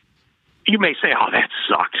 you may say, "Oh, that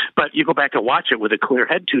sucked," but you go back and watch it with a clear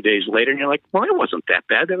head 2 days later, and you're like, "Well, it wasn't that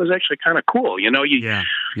bad. That was actually kind of cool." You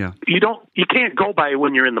can't go by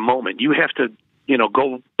when you're in the moment. You have to,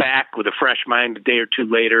 go back with a fresh mind a day or two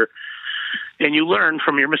later, and you learn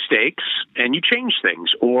from your mistakes and you change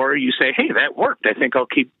things, or you say, "Hey, that worked. I think I'll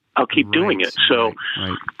keep doing it." So,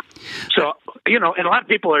 right. So, and a lot of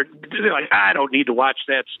people they're like, "I don't need to watch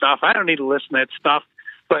that stuff. I don't need to listen to that stuff."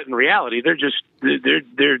 But in reality, they're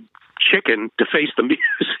chicken to face the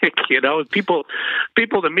music.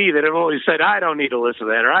 People to me that have always said, "I don't need to listen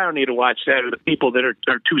to that," or "I don't need to watch that," are the people that are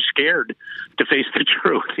too scared to face the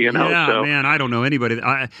truth. Yeah, so, man, I don't know anybody.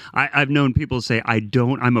 I've known people say,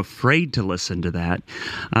 I'm afraid to listen to that.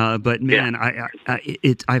 But man, yeah.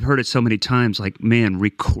 I've heard it so many times. Like, man,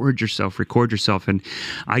 record yourself. And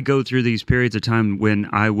I go through these periods of time when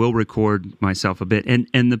I will record myself a bit, and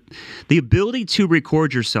the ability to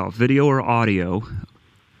record yourself, video or audio,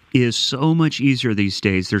 is so much easier these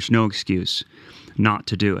days. There's no excuse not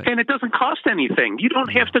to do it. And it doesn't cost anything. You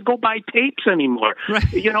don't have to go buy tapes anymore. Right.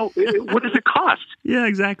 What does it cost? Yeah,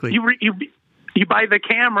 exactly. You buy the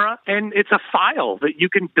camera, and it's a file that you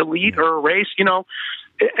can delete or erase.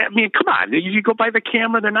 I mean, come on. You go buy the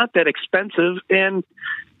camera. They're not that expensive, and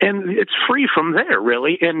it's free from there,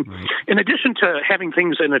 really. And right. In addition to having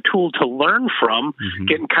things and a tool to learn from,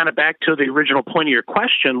 getting kind of back to the original point of your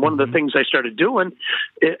question, one of the things I started doing,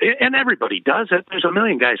 and everybody does it, there's a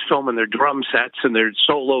million guys filming their drum sets and their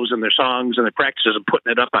solos and their songs and their practices and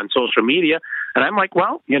putting it up on social media. And I'm like,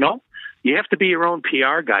 well, you have to be your own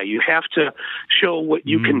PR guy. You have to show what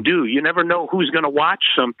you can do. You never know who's going to watch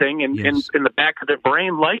something and in the back of their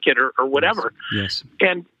brain like it or whatever. Yes.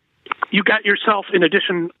 And you got yourself, in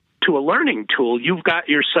addition to a learning tool, you've got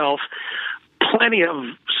yourself plenty of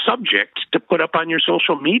subject to put up on your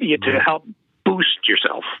social media to help boost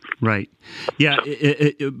yourself. Right. Yeah.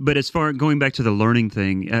 But as far going back to the learning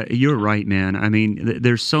thing, you're right, man. I mean,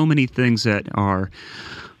 there's so many things that are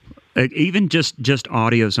even just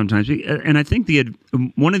audio sometimes. And I think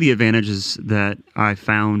one of the advantages that I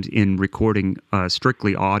found in recording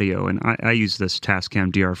strictly audio, and I use this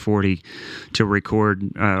Tascam DR40 to record,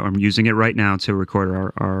 I'm using it right now to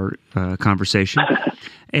record our conversation.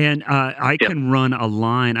 And I can run a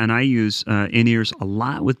line, and I use in-ears a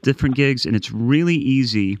lot with different gigs, and it's really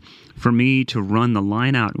easy for me to run the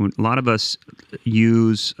line out. A lot of us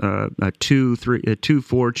use a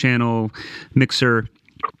 2-4 channel mixer.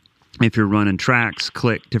 If you're running tracks,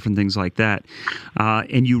 click, different things like that,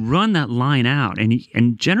 and you run that line out,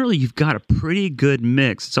 and generally you've got a pretty good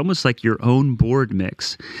mix. It's almost like your own board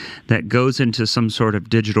mix that goes into some sort of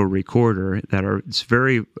digital recorder it's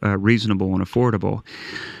very reasonable and affordable.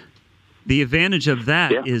 The advantage of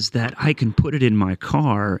that is that I can put it in my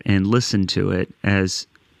car and listen to it as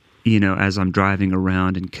I'm driving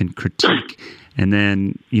around and can critique. And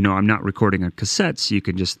then, I'm not recording on cassettes. So you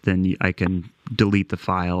can I can delete the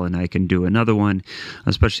file and I can do another one,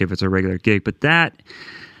 especially if it's a regular gig. But that,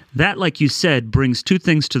 like you said, brings two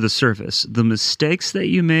things to the surface: the mistakes that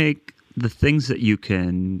you make, the things that you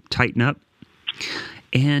can tighten up,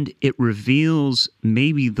 and it reveals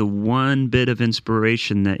maybe the one bit of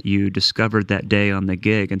inspiration that you discovered that day on the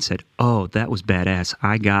gig and said, "Oh, that was badass.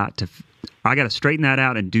 I got to straighten that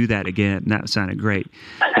out and do that again. That sounded great."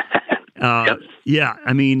 Yeah,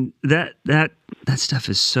 I mean that stuff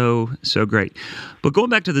is so great. But going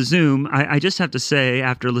back to the Zoom, I just have to say,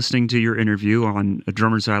 after listening to your interview on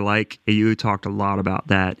Drummers I Like, you talked a lot about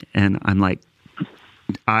that, and I'm like,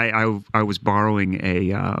 I was borrowing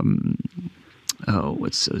a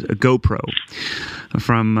GoPro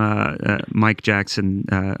from Mike Jackson,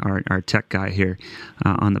 our tech guy here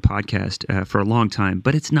on the podcast for a long time,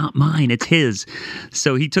 but it's not mine, it's his.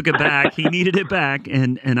 So he took it back, he needed it back,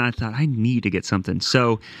 and I thought, I need to get something.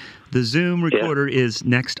 So the Zoom recorder is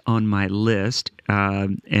next on my list,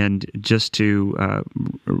 and just to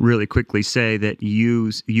really quickly say that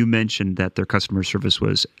you mentioned that their customer service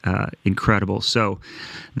was incredible. So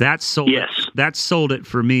that sold it. That sold it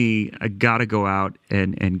for me. I got to go out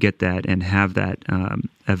and get that and have that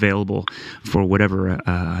available for whatever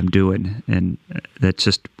I'm doing, and that's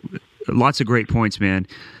just lots of great points, man.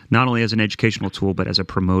 Not only as an educational tool, but as a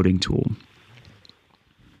promoting tool.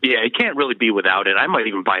 Yeah, it can't really be without it. I might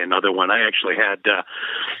even buy another one. I actually had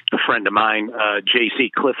a friend of mine, J.C.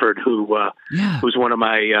 Clifford, who was one of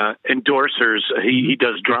my endorsers. He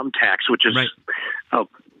does Drum Tax, which is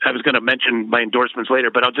I was going to mention my endorsements later,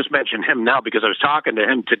 but I'll just mention him now because I was talking to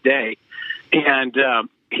him today, and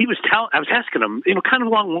he was I was asking him, kind of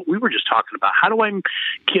along what we were just talking about. How do I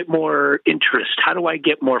get more interest? How do I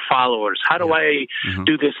get more followers? How do I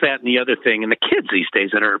do this, that, and the other thing? And the kids these days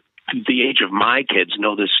that are the age of my kids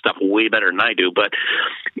know this stuff way better than I do. But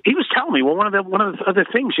he was telling me, well, one of the other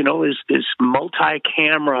things, is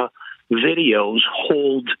multi-camera videos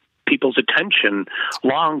hold people's attention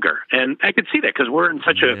longer. And I could see that because we're in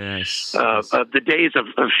such the days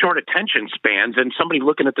of short attention spans, and somebody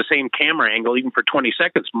looking at the same camera angle, even for 20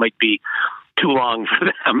 seconds, might be too long for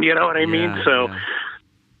them. You know what I mean? So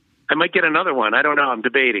I might get another one. I don't know. I'm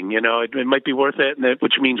debating. It might be worth it,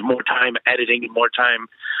 which means more time editing and more time,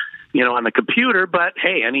 on the computer. But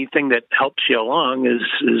hey, anything that helps you along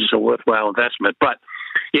is a worthwhile investment. But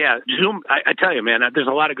yeah, Zoom, I tell you, man, there's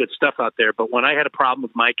a lot of good stuff out there. But when I had a problem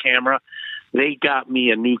with my camera, they got me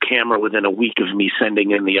a new camera within a week of me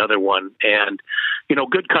sending in the other one. And,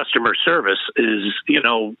 good customer service is,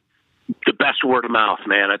 the best word of mouth,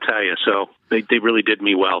 man, I tell you. So they really did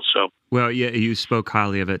me well. So. Well, yeah, you spoke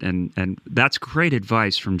highly of it, and that's great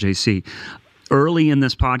advice from JC. Early in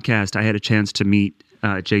this podcast, I had a chance to meet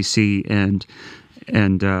JC, and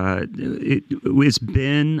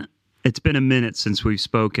it's been a minute since we've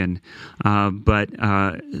spoken, but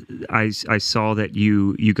I saw that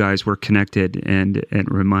you guys were connected, and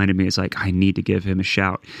it reminded me. It's like, I need to give him a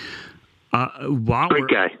shout. Great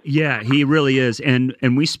guy. Yeah, he really is, and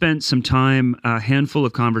we spent some time, a handful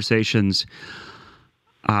of conversations,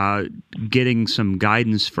 getting some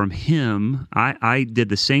guidance from him. I did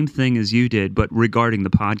the same thing as you did, but regarding the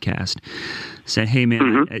podcast. Said, hey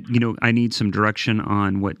man, I need some direction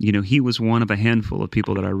on what, he was one of a handful of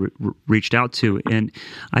people that I reached out to. And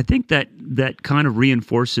I think that kind of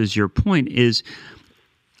reinforces your point. Is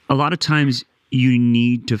a lot of times you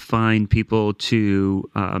need to find people to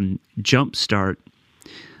jumpstart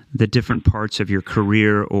the different parts of your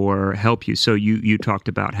career or help you. So you talked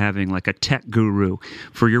about having like a tech guru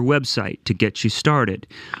for your website to get you started.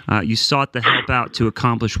 You sought the help out to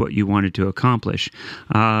accomplish what you wanted to accomplish.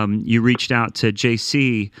 You reached out to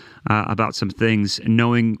JC about some things,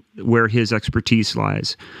 knowing where his expertise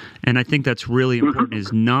lies. And I think that's really important,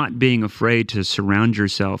 is not being afraid to surround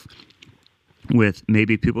yourself with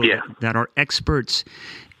maybe people that are experts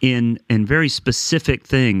in very specific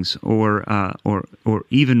things, or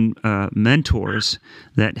even mentors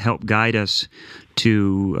that help guide us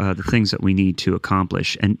to the things that we need to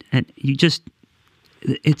accomplish. And you just,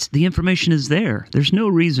 it's, the information is there. There's no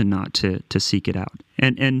reason not to seek it out.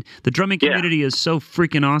 And the drumming community is so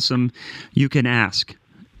freaking awesome. You can ask,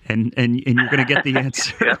 and you're going to get the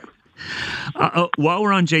answer. While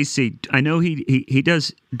we're on JC, I know he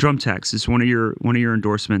does Drum Tax. It's one of your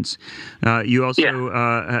endorsements. You also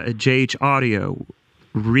JH Audio,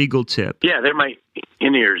 Regal Tip. Yeah, they're my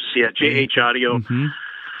in-ears. Yeah, JH Audio. Mm-hmm.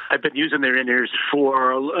 I've been using their in-ears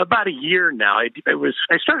for about a year now. I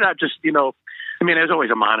started out just, I was always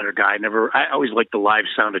a monitor guy. I always liked the live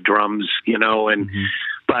sound of drums, and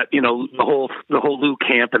but the whole Lou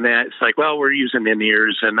camp and that, it's like, well, we're using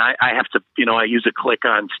in-ears, and I have to, I use a click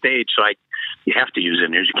on stage, so you have to use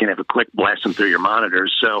in-ears. You can't have a click blasting through your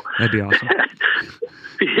monitors. So that'd be awesome.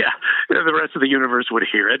 Yeah, the rest of the universe would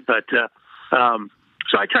hear it, but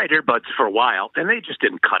so I tried earbuds for a while, and they just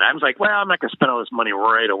didn't cut. I was like, well, I'm not going to spend all this money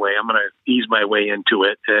right away. I'm going to ease my way into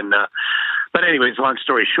it. And but anyways, long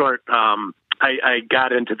story short, I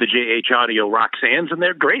got into the JH Audio Roxannes, and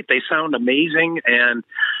they're great. They sound amazing, and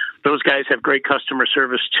those guys have great customer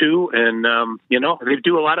service too, and they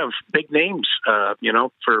do a lot of big names,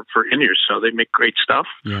 for in-ears, so they make great stuff.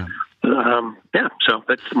 Yeah. So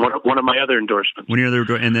that's one of my other endorsements.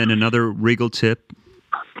 And then another Regal tip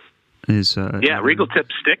is Regal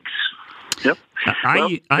tip sticks. Yep.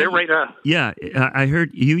 They're right. I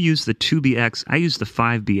heard you use the 2BX. I use the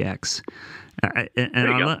 5BX,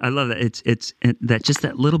 I love that. It's that just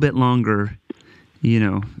that little bit longer,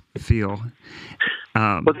 feel.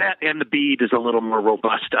 That and the bead is a little more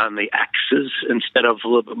robust on the X's instead of a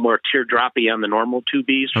little bit more teardroppy on the normal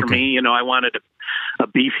 2Bs for me. I wanted a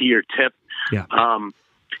beefier tip. Yeah.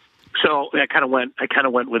 So I kind of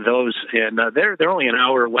went with those, and they're only an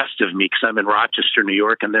hour west of me because I'm in Rochester, New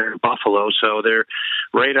York, and they're in Buffalo, so they're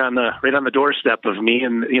right on the doorstep of me,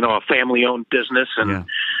 and a family-owned business, and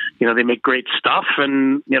they make great stuff,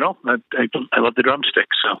 and I love the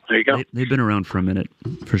drumsticks. So there you go. They've been around for a minute,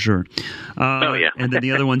 for sure. And then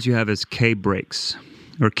the other ones you have is K Breaks,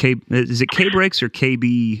 or K. Is it K Breaks or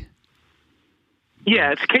KB?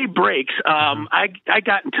 Yeah, it's K Breaks. I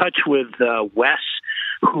got in touch with Wes,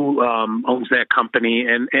 who owns that company,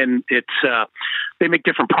 and it's they make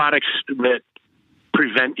different products that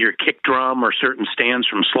prevent your kick drum or certain stands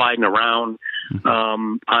from sliding around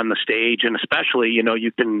on the stage, and especially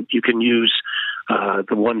you can use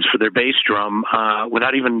the ones for their bass drum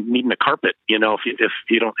without even needing a carpet. If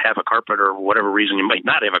you don't have a carpet or whatever reason you might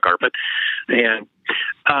not have a carpet, and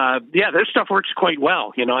their stuff works quite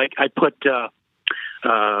well. I put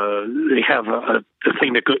they have a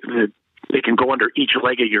thing that they can go under each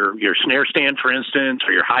leg of your snare stand, for instance,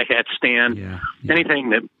 or your hi-hat stand,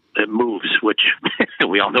 anything that moves, which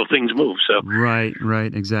we all know things move. So right,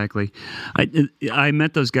 exactly. I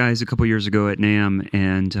met those guys a couple years ago at NAMM,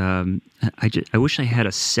 and I wish I had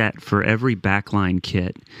a set for every backline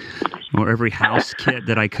kit or every house kit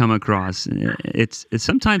that I come across. It's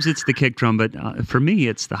sometimes it's the kick drum, but for me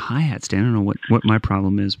it's the hi-hat stand. I don't know what my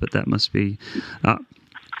problem is, but that must be.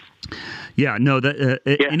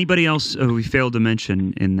 Anybody else we failed to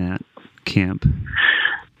mention in that camp?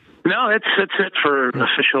 No, that's it for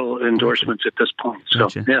official endorsements at this point. So,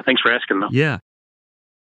 thanks for asking, though. Yeah.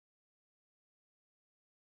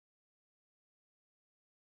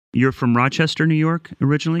 You're from Rochester, New York,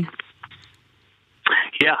 originally?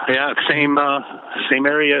 Yeah, same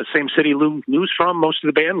area, same city Lou's from. Most of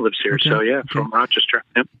the band lives here, from Rochester.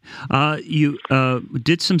 Yep. You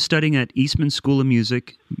did some studying at Eastman School of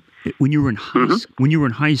Music when you were in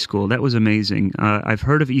high school. That was amazing. I've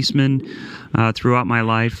heard of Eastman throughout my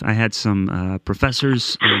life. I had some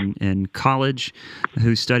professors in college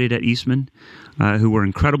who studied at Eastman, who were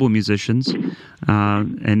incredible musicians,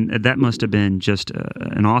 and that must have been just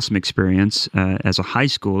an awesome experience as a high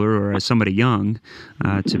schooler or as somebody young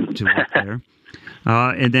to work there.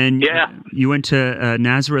 And then you went to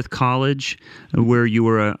Nazareth College, where you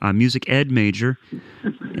were a music ed major,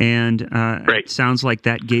 and it sounds like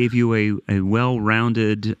that gave you a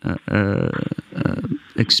well-rounded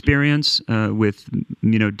experience with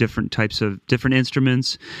different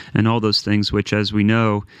instruments and all those things, which, as we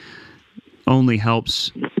know, only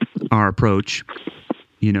helps our approach.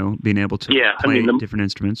 Being able to play different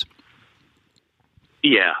instruments.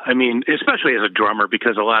 Yeah, especially as a drummer,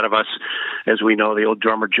 because a lot of us, as we know, the old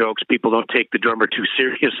drummer jokes, people don't take the drummer too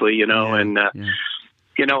seriously,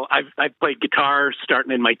 I've played guitar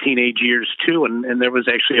starting in my teenage years too, and there was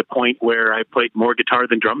actually a point where I played more guitar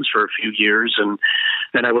than drums for a few years, and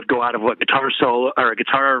then I would go out of a guitar solo or a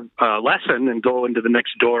guitar lesson and go into the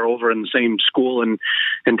next door over in the same school and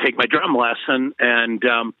take my drum lesson, and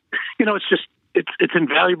it's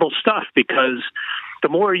invaluable stuff, because the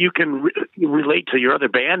more you can relate to your other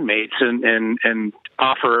bandmates and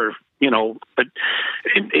offer,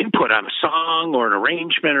 input on a song or an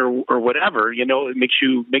arrangement or whatever, it makes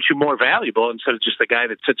you more valuable instead of just the guy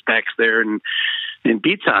that sits back there and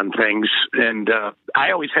beats on things. And I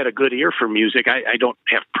always had a good ear for music. I don't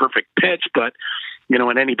have perfect pitch, but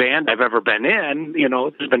in any band I've ever been in,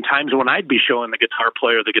 there's been times when I'd be showing the guitar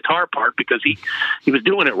player the guitar part because he was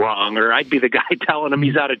doing it wrong, or I'd be the guy telling him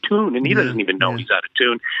he's out of tune and he doesn't even know he's out of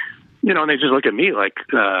tune. And they just look at me like,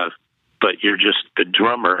 but you're just the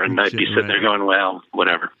drummer, and I'd be sitting there going, well,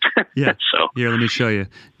 whatever. Yeah. So here, let me show you.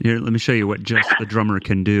 Let me show you what just the drummer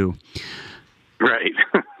can do. Right.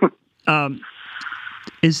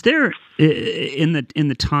 Is there in the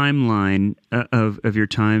timeline of your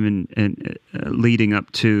time and leading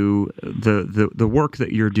up to the work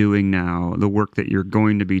that you're doing now, the work that you're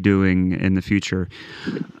going to be doing in the future?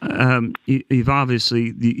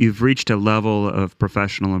 You've reached a level of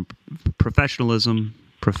professionalism,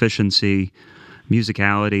 proficiency,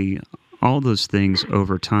 musicality, all those things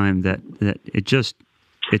over time that it just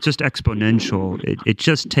it's just exponential. It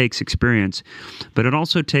just takes experience, but it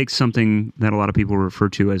also takes something that a lot of people refer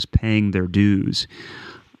to as paying their dues.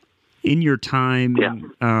 In your time,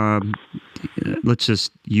 let's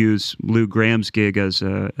just use Lou Gramm's gig as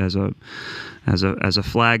a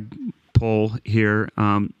flagpole here.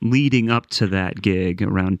 Leading up to that gig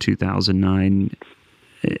around 2009,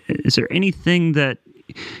 is there anything that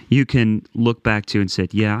you can look back to and say,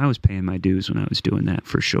 yeah, I was paying my dues when I was doing that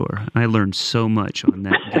for sure. I learned so much on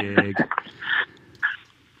that gig.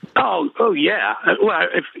 Oh, yeah. Well,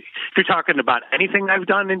 if you're talking about anything I've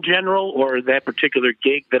done in general, or that particular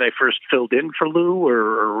gig that I first filled in for Lou, or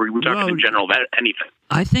are we talking in general about anything?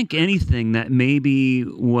 I think anything that maybe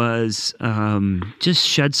was just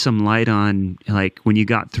shed some light on, like when you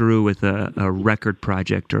got through with a record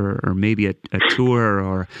project, or maybe a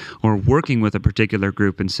tour, or working with a particular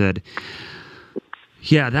group and said,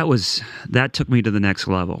 yeah, that took me to the next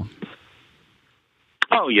level.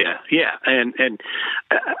 Oh, yeah. And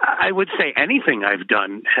I would say anything I've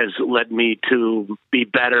done has led me to be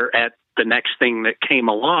better at the next thing that came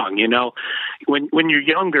along. You know, when you're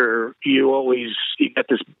younger, you get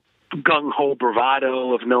this gung-ho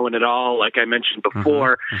bravado of knowing it all, like I mentioned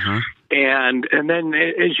before. And then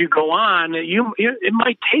as you go on, it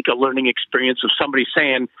might take a learning experience of somebody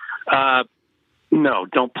saying, no,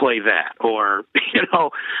 don't play that. Or,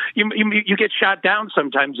 you get shot down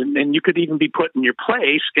sometimes, and you could even be put in your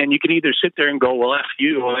place, and you can either sit there and go, well, F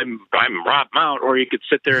you, I'm Rob Mount, or you could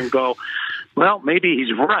sit there and go, well, maybe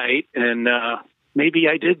he's right, and maybe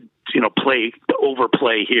I did,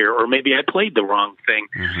 overplay here, or maybe I played the wrong thing.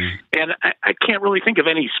 And I can't really think of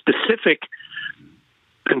any specific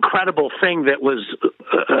incredible thing that was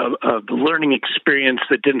a learning experience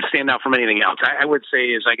that didn't stand out from anything else. I would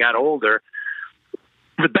say as I got older,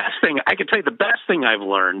 the best thing I've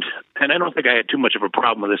learned, and I don't think I had too much of a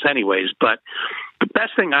problem with this anyways, but the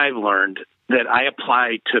best thing I've learned that I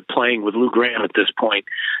apply to playing with Lou Gramm at this point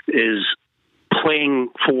is playing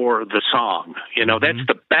for the song. That's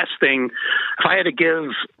the best thing. If I had to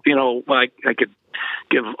give, I could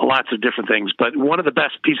give lots of different things, but one of the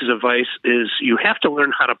best pieces of advice is you have to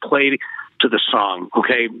learn how to play to the song.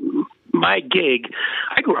 Okay. My gig,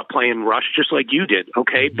 I grew up playing Rush just like you did.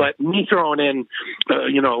 Okay. But me throwing in,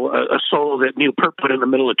 a solo that Neil Peart put in the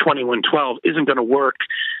middle of 2112 isn't going to work.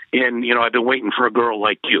 And, I've been waiting for a girl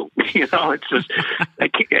like you. It's just, I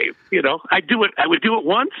would do it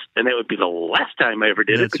once, and it would be the last time I ever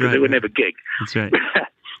did it, because I wouldn't have a gig. That's right.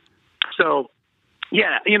 So,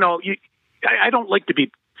 yeah, I don't like to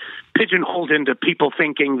be pigeonholed into people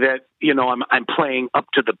thinking that, I'm playing up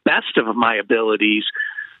to the best of my abilities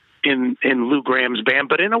in Lou Gramm's band,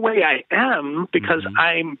 but in a way I am, because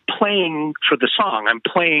I'm playing for the song. I'm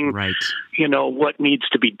playing, what needs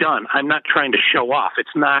to be done. I'm not trying to show off.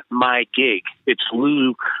 It's not my gig. It's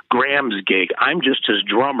Lou Gramm's gig. I'm just his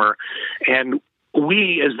drummer. And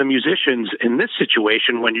we, as the musicians in this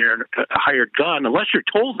situation, when you're a hired gun, unless you're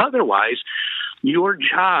told otherwise, your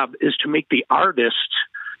job is to make the artist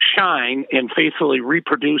shine and faithfully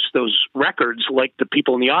reproduce those records like the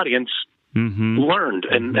people in the audience learned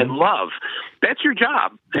and love. That's your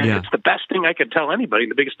job. And it's the best thing I could tell anybody.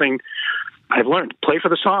 The biggest thing I've learned, play for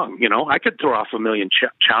the song. I could throw off a million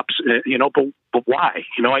chops, but why?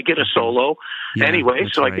 I get a solo anyway,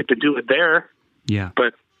 so right. I get to do it there. Yeah.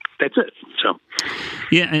 But that's it. So,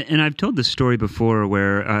 yeah, and I've told this story before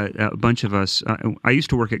where a bunch of us, I used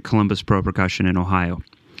to work at Columbus Pro Percussion in Ohio.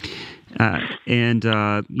 And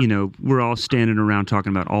we're all standing around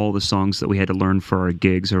talking about all the songs that we had to learn for our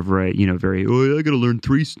gigs, or I got to learn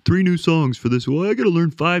three new songs for this. Well, I got to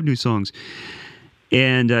learn 5 new songs.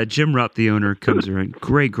 And Jim Rupp, the owner, comes around,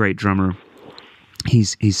 great drummer. He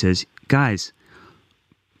says, guys,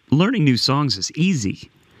 learning new songs is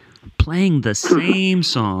easy. Playing the same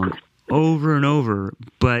song over and over,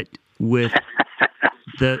 but with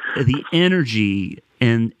the energy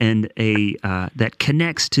and a that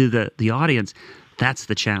connects to the audience, that's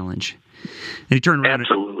the challenge. And he turned around.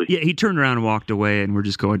 Absolutely. He turned around and walked away, and we're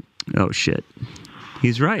just going, oh shit,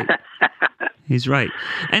 he's right. He's right.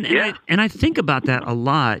 And I think about that a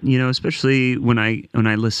lot, especially when I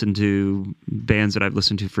listen to bands that I've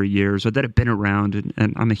listened to for years or that have been around,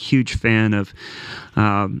 and I'm a huge fan of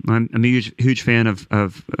huge fan of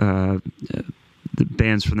the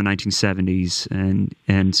bands from the 1970s,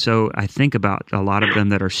 and so I think about a lot of them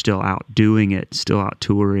that are still out doing it, still out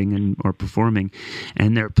touring or performing,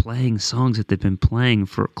 and they're playing songs that they've been playing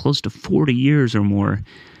for close to 40 years or more.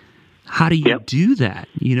 How do you do that?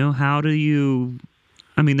 How do you...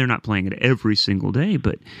 I mean, they're not playing it every single day,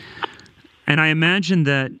 and I imagine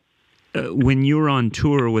that when you're on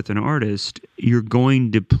tour with an artist, you're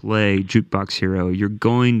going to play Jukebox Hero. You're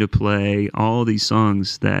going to play all these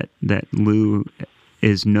songs that Lou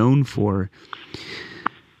is known for.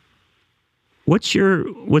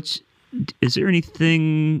 Is there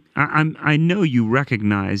anything? I know you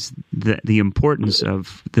recognize the importance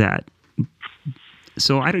of that.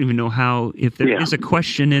 So I don't even know if there is a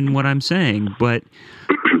question in what I'm saying, but.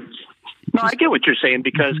 No, I get what you're saying,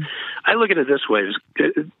 because I look at it this way.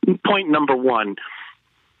 Point number one,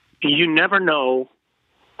 you never know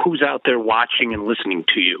who's out there watching and listening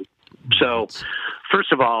to you. So,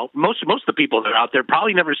 first of all, most of the people that are out there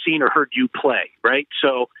probably never seen or heard you play, right?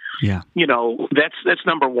 So, that's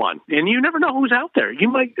number one. And you never know who's out there. You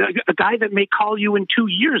might a guy that may call you in 2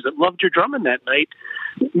 years that loved your drumming that night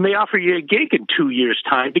may offer you a gig in 2 years'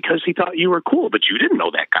 time because he thought you were cool, but you didn't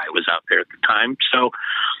know that guy was out there at the time. So,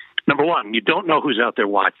 number one, you don't know who's out there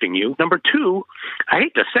watching you. Number two, I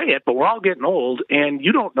hate to say it, but we're all getting old, and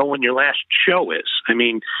you don't know when your last show is. I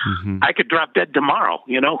mean, I could drop dead tomorrow.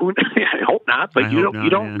 You know, I hope not, but you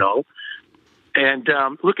don't know. And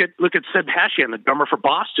look at Seb Hashian, the drummer for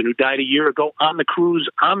Boston, who died a year ago on the cruise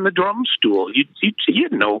on the drum stool. You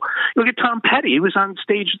didn't know. Look at Tom Petty; he was on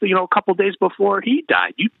stage, a couple days before he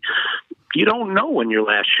died. You don't know when your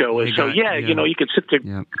last show is. You can sit there.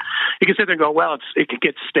 Yeah. You can sit there and go, well, it could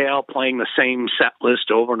get stale playing the same set list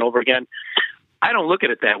over and over again. I don't look at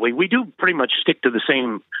it that way. We do pretty much stick to the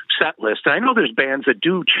same set list. And I know there's bands that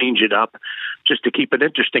do change it up just to keep it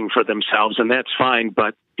interesting for themselves, and that's fine.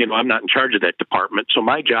 But, I'm not in charge of that department. So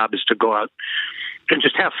my job is to go out and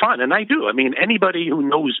just have fun. And I do. I mean, anybody who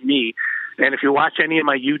knows me, and if you watch any of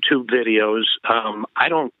my YouTube videos, I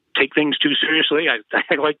don't take things too seriously. I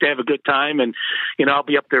like to have a good time, and I'll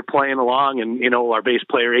be up there playing along, and our bass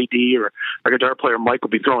player AD or our guitar player Mike will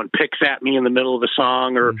be throwing picks at me in the middle of a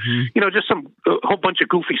song, or just a whole bunch of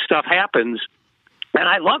goofy stuff happens. And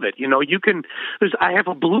I love it. I have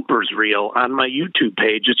a bloopers reel on my YouTube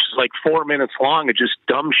page. It's just like 4 minutes long of just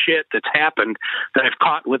dumb shit that's happened that I've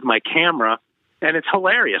caught with my camera. And it's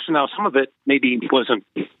hilarious. Now, some of it maybe wasn't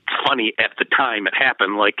funny at the time it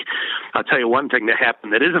happened. Like, I'll tell you one thing that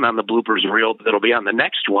happened that isn't on the bloopers reel, that'll be on the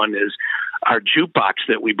next one, is our jukebox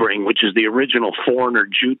that we bring, which is the original Foreigner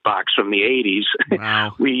jukebox from the 80s.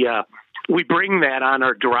 Wow. We bring that on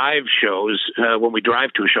our drive shows when we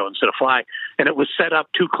drive to a show instead of fly, and it was set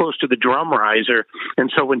up too close to the drum riser.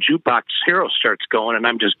 And so when Jukebox Hero starts going, and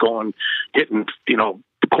I'm just hitting,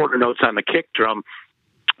 quarter notes on the kick drum,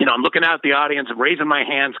 I'm looking out at the audience, I'm raising my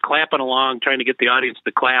hands, clapping along, trying to get the audience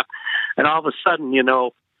to clap. And all of a sudden,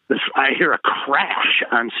 I hear a crash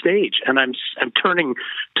on stage, and I'm turning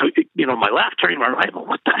to, my left, turning to my right.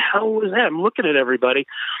 What the hell was that? I'm looking at everybody.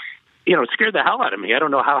 It scared the hell out of me. I don't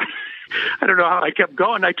know how I kept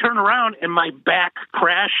going. I turn around, and my back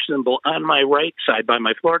crash cymbal on my right side by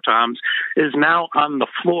my floor toms is now on the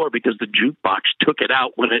floor because the jukebox took it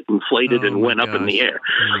out when it inflated and went up in the air.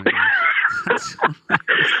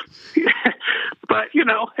 But,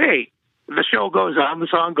 hey, the show goes on, the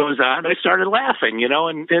song goes on. I started laughing, and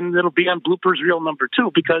it'll be on bloopers reel number 2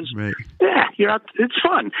 because, it's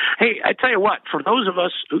fun. Hey, I tell you what, for those of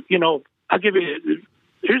us, I'll give you...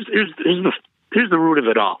 Here's the root of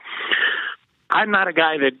it all. I'm not a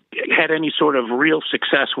guy that had any sort of real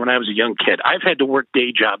success when I was a young kid. I've had to work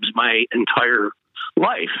day jobs my entire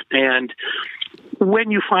life. And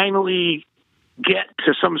when you finally get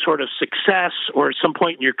to some sort of success or at some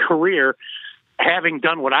point in your career, having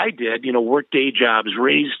done what I did, work day jobs,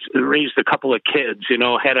 raised a couple of kids,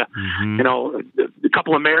 had a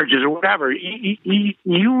couple of marriages or whatever,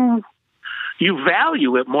 you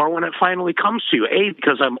value it more when it finally comes to you. A,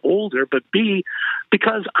 because I'm older, but B,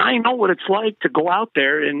 because I know what it's like to go out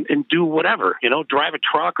there and do whatever, drive a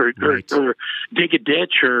truck or dig a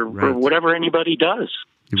ditch or whatever anybody does.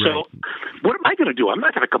 Right. So what am I going to do? I'm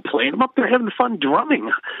not going to complain. I'm up there having fun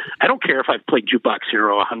drumming. I don't care if I've played Jukebox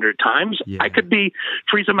Hero 100 times. Yeah. I could be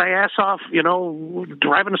freezing my ass off,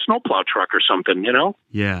 driving a snowplow truck or something,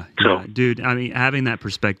 Yeah. So, yeah. Dude, I mean, having that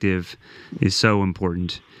perspective is so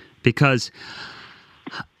important. Because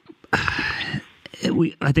I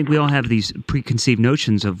think we all have these preconceived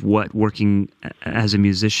notions of what working as a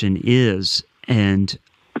musician is, and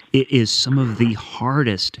it is some of the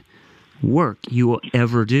hardest work you will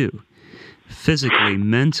ever do, physically,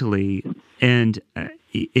 mentally, and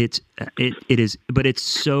it is. But it's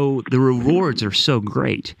so the rewards are so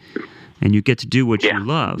great, and you get to do what you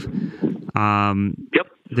love. Yep.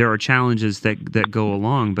 There are challenges that go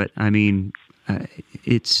along, but I mean.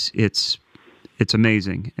 It's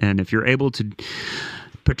amazing, and if you're able to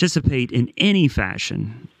participate in any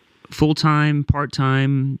fashion, full-time,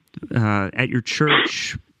 part-time, at your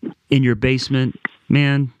church, in your basement,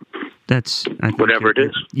 man, that's I think whatever it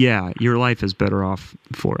is. Yeah, your life is better off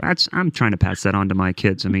for it. I'm trying to pass that on to my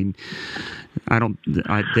kids. I mean,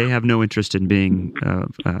 they have no interest in being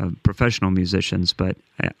professional musicians, but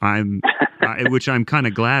which I'm kind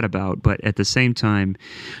of glad about. But at the same time,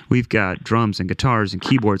 we've got drums and guitars and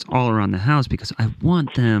keyboards all around the house because I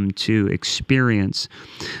want them to experience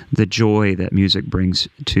the joy that music brings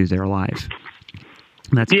to their life.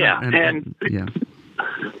 That's yeah.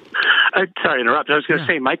 Sorry to interrupt. I was going to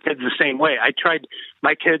say, my kids the same way.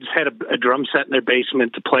 My kids had a drum set in their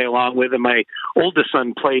basement to play along with, and my oldest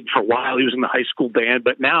son played for a while. He was in the high school band,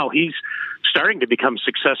 but now he's starting to become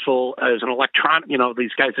successful as an electronic,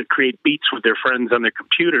 these guys that create beats with their friends on their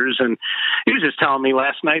computers. And he was just telling me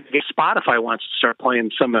last night that Spotify wants to start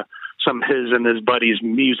playing some his and his buddies'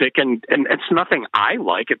 music, and it's nothing I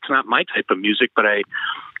like. It's not my type of music, but I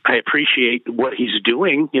appreciate what he's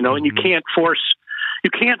doing, and you can't force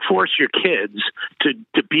your kids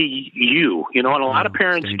to be you, and a lot of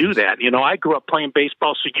parents do that. I grew up playing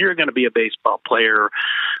baseball, so you're going to be a baseball player.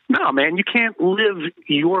 No, man, you can't live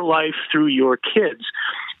your life through your kids.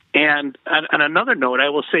 And on another note, I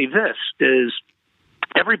will say this is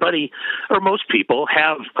everybody or most people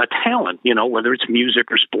have a talent, whether it's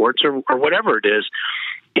music or sports or whatever it is.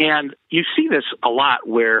 And you see this a lot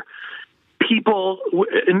where people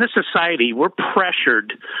in this society, we're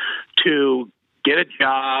pressured to get a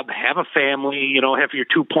job, have a family, have your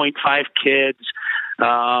 2.5 kids.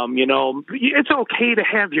 It's okay to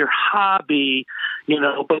have your hobby,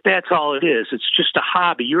 but that's all it is. It's just a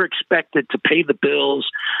hobby. You're expected to pay the bills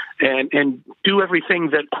and do everything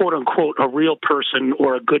that, quote unquote, a real person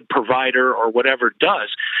or a good provider or whatever does.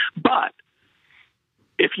 But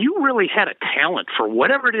if you really had a talent for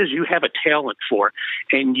whatever it is you have a talent for,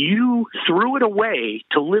 and you threw it away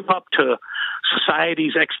to live up to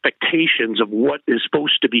society's expectations of what is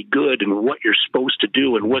supposed to be good and what you're supposed to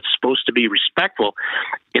do and what's supposed to be respectful,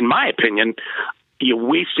 in my opinion, you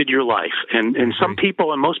wasted your life. And some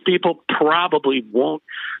people and most people probably won't.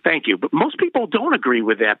 Thank you. But most people don't agree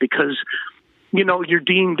with that because you're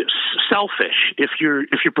deemed selfish if you're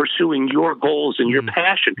pursuing your goals and your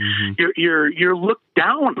passion. You're looked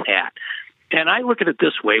down at. And I look at it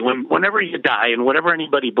this way: whenever you die, and whatever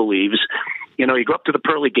anybody believes, you go up to the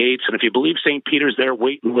pearly gates, and if you believe St. Peter's there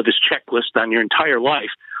waiting with his checklist on your entire life,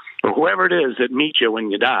 or whoever it is that meets you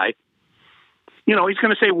when you die, he's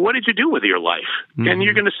going to say, "What did you do with your life?" And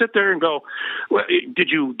you're going to sit there and go, "Well, did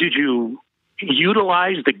you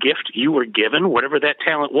utilize the gift you were given, whatever that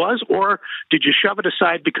talent was, or did you shove it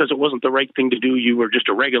aside because it wasn't the right thing to do? You were just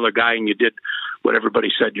a regular guy and you did what everybody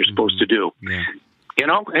said you're supposed to do." Yeah.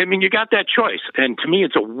 You got that choice. And to me,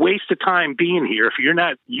 it's a waste of time being here if you're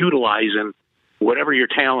not utilizing whatever your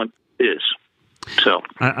talent is. So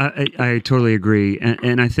I totally agree.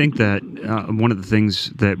 And I think that one of the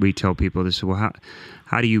things that we tell people is, well,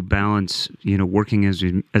 how do you balance, working as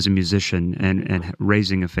a musician and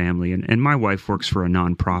raising a family? And my wife works for a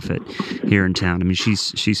nonprofit here in town. I mean,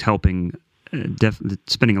 she's helping,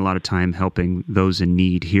 spending a lot of time helping those in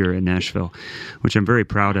need here in Nashville, which I'm very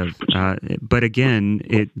proud of. But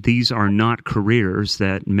again, these are not careers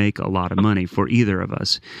that make a lot of money for either of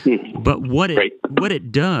us. But what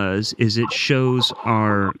it does is it shows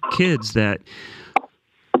our kids that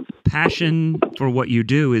passion for what you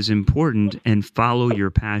do is important, and follow your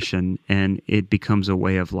passion, and it becomes a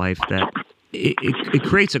way of life that it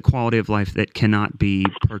creates a quality of life that cannot be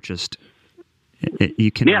purchased.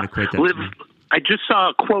 You cannot equate that to me. I just saw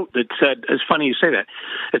a quote that said, it's funny you say that,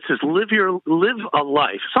 it says, live a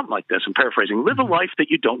life, something like this, I'm paraphrasing, live a life that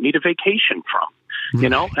you don't need a vacation from,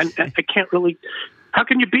 and I can't really, how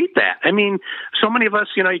can you beat that? I mean, so many of us,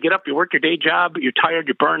 you get up, you work your day job, you're tired,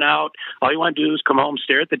 you burn out, all you want to do is come home,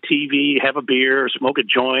 stare at the TV, have a beer, smoke a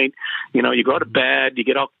joint, you go to bed, you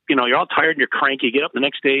get up, you're all tired and you're cranky, you get up the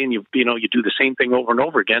next day and you do the same thing over and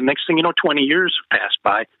over again. Next thing you know, 20 years pass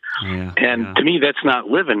by. To me, that's not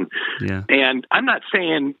living. Yeah. And I'm not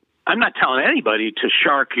telling anybody to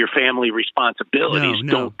shark your family responsibilities.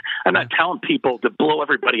 No. I'm not telling people to blow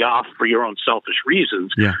everybody off for your own selfish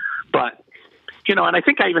reasons. Yeah. But, and I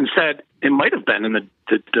think I even said, it might have been in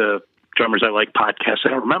the Drummers I Like podcast, I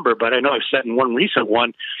don't remember, but I know I've said in one recent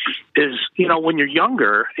one, is, when you're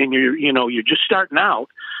younger and you're just starting out,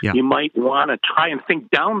 you might want to try and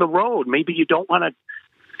think down the road. Maybe you don't want to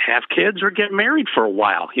have kids or get married for a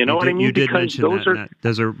while. You know what I mean? You did mention that.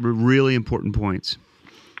 Those are really important points.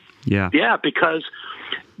 Yeah. Yeah, because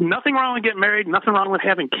nothing wrong with getting married, nothing wrong with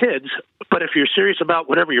having kids. But if you're serious about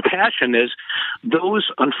whatever your passion is, those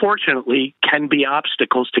unfortunately can be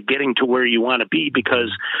obstacles to getting to where you want to be,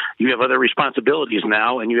 because you have other responsibilities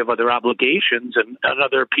now and you have other obligations and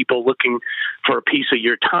other people looking for a piece of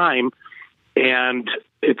your time. And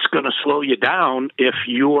it's going to slow you down if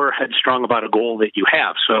you're headstrong about a goal that you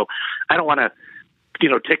have. So I don't want to,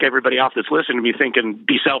 tick everybody off that's listening to me thinking,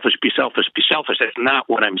 be selfish, be selfish, be selfish. That's not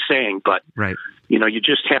what I'm saying. But, right. You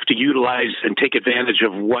just have to utilize and take advantage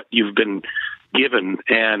of what you've been given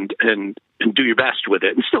and do your best with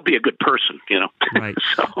it and still be a good person, Right.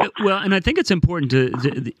 So. Well, and I think it's important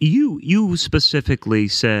you specifically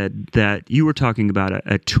said that you were talking about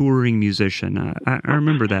a touring musician. I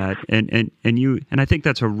remember that. And I think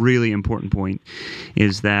that's a really important point,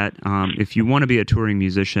 is that if you want to be a touring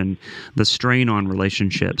musician, the strain on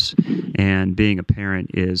relationships and being a parent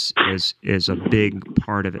is a big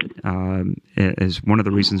part of it. Is one of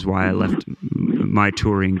the reasons why I left my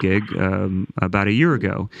touring gig about a year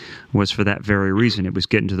ago, was for that very reason. It was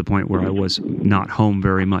getting to the point where I was not home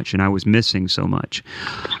very much and I was missing so much.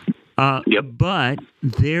 Yep. But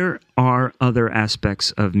there are other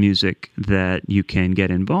aspects of music that you can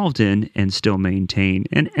get involved in and still maintain.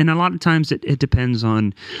 And a lot of times it depends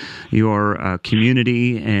on your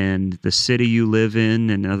community and the city you live in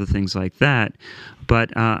and other things like that.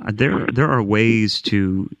 But there are ways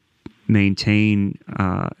to maintain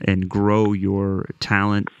and grow your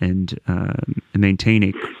talent and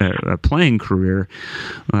maintain a playing career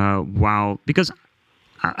because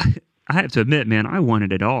I have to admit, man, I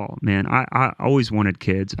wanted it all, man. I always wanted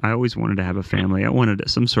kids. I always wanted to have a family. I wanted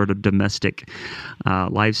some sort of domestic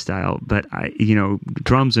lifestyle. But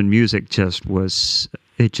drums and music just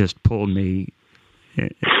pulled me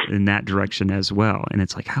in that direction as well. And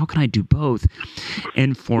it's like, how can I do both?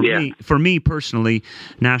 And for me personally,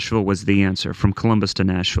 Nashville was the answer. From Columbus to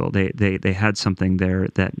Nashville, they had something there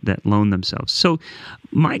that loaned themselves. So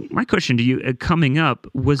my question to you, coming up,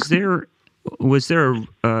 was there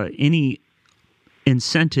any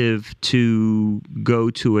incentive to go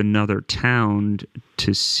to another town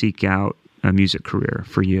to seek out a music career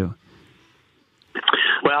for you?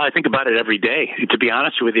 Well, I think about it every day, to be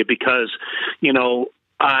honest with you, because,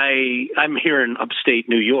 I'm here in upstate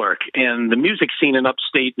New York, and the music scene in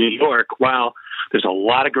upstate New York, while there's a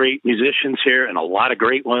lot of great musicians here and a lot of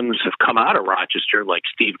great ones have come out of Rochester, like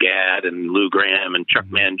Steve Gadd and Lou Gramm and Chuck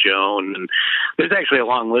Mangione, and there's actually a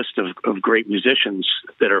long list of great musicians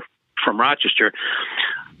that are from Rochester.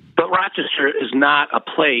 But Rochester is not a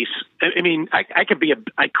place. I mean, I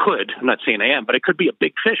could. I'm not saying I am, but I could be a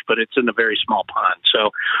big fish, but it's in a very small pond.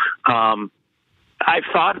 So, I've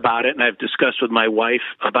thought about it, and I've discussed with my wife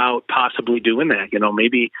about possibly doing that.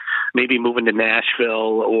 Maybe moving to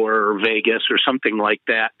Nashville or Vegas or something like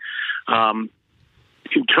that.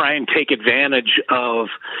 To try and take advantage of,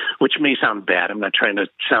 which may sound bad. I'm not trying to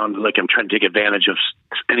sound like I'm trying to take advantage of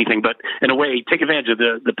anything, but in a way, take advantage of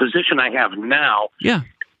the position I have now. Yeah.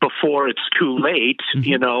 Before it's too late,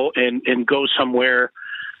 and go somewhere,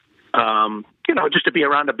 just to be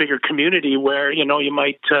around a bigger community where, you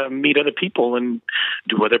might meet other people and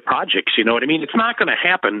do other projects. You know what I mean? It's not going to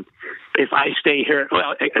happen if I stay here.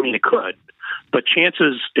 Well, I mean, it could, but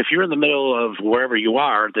chances, if you're in the middle of wherever you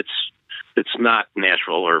are, that's not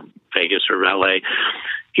Nashville or Vegas or LA,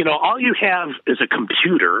 all you have is a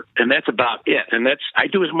computer, and that's about it. And I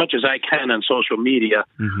do as much as I can on social media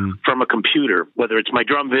from a computer, whether it's my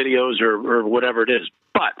drum videos or whatever it is.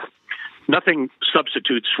 But nothing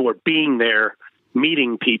substitutes for being there,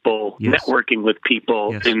 meeting people, networking with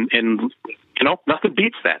people, and nothing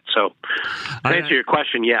beats that. So to answer your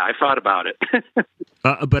question, I thought about it.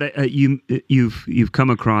 But you've come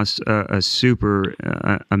across a super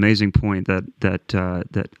amazing point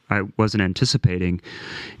that I wasn't anticipating,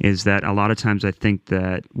 is that a lot of times I think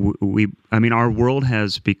that our world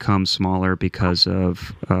has become smaller because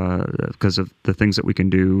of the things that we can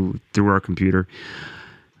do through our computer,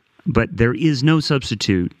 but there is no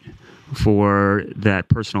substitute for that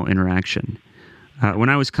personal interaction. When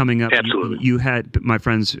I was coming up, you had my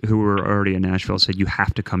friends who were already in Nashville said, you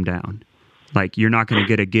have to come down. Like, you're not going to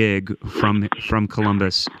get a gig from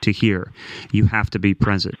Columbus to here. You have to be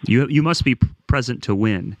present. You must be present to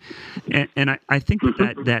win. And I think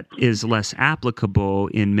that is less applicable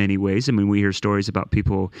in many ways. I mean, we hear stories about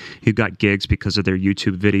people who got gigs because of their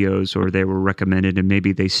YouTube videos, or they were recommended and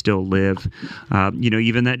maybe they still live.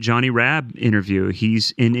 Even that Johnny Rabb interview,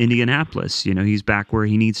 he's in Indianapolis. He's back where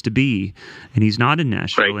he needs to be, and he's not in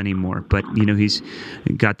Nashville anymore. But, he's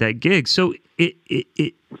got that gig. So it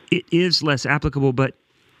is less applicable, but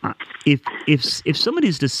if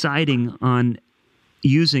somebody's deciding on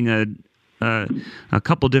using a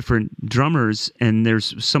couple different drummers, and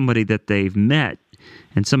there's somebody that they've met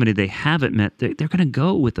and somebody they haven't met, they're going to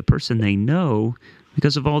go with the person they know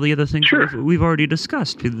because of all the other things we've already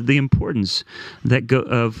discussed. The importance that go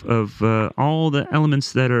of all the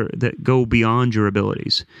elements that go beyond your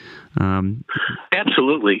abilities.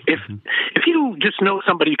 Absolutely. If you just know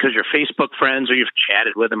somebody because you're Facebook friends or you've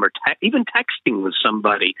chatted with them or even texting with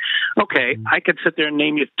somebody, okay, I could sit there and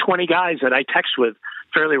name you 20 guys that I text with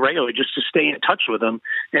fairly regularly just to stay in touch with them.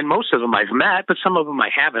 And most of them I've met, but some of them I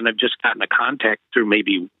haven't. I've just gotten a contact through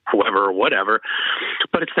maybe whoever or whatever.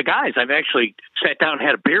 But it's the guys I've actually sat down and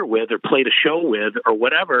had a beer with or played a show with or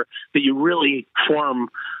whatever that you really form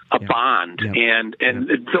a bond. And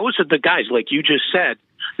those are the guys, like you just said,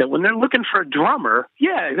 that when they're looking for a drummer,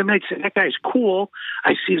 they might say, that guy's cool.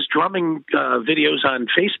 I see his drumming videos on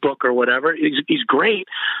Facebook or whatever. He's great.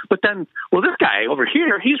 But then, well, this guy over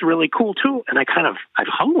here, he's really cool too. And I've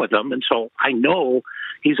hung with him. And so I know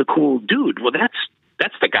he's a cool dude. Well,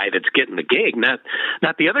 that's the guy that's getting the gig, not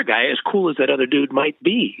the other guy, as cool as that other dude might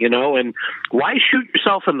be, and why shoot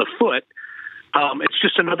yourself in the foot? It's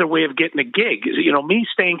just another way of getting a gig. Me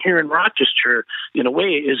staying here in Rochester, in a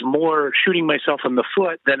way, is more shooting myself in the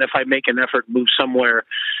foot than if I make an effort to move somewhere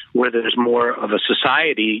where there's more of a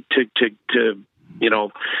society to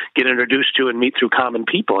get introduced to and meet through common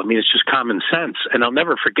people. I mean, it's just common sense. And I'll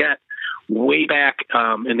never forget, way back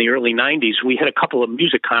in the early 90s, we had a couple of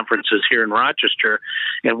music conferences here in Rochester,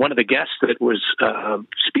 and one of the guests that was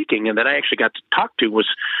speaking and that I actually got to talk to was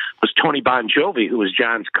Tony Bon Jovi, who was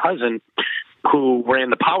John's cousin, who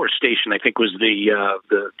ran the Power Station, I think was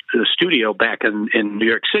the studio back in New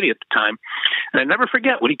York City at the time. And I never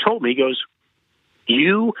forget what he told me. He goes,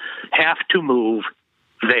 "You have to move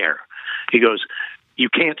there." He goes, "You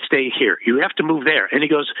can't stay here. You have to move there." And he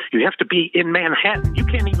goes, "You have to be in Manhattan. You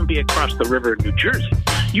can't even be across the river in New Jersey.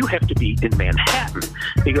 You have to be in Manhattan."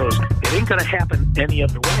 He goes, "It ain't going to happen any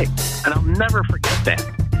other way." And I'll never forget that.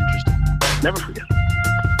 Interesting. Never forget.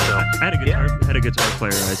 So, I had a guitar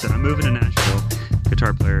player. I said, "I'm moving to Nashville."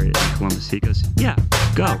 Guitar player in Columbus. He goes, "Yeah,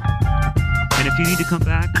 go. And if you need to come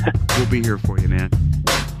back, we'll be here for you, man.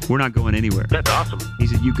 We're not going anywhere." That's awesome. He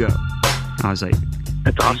said, "You go." I was like,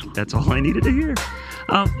 "That's awesome." That's all I needed to hear.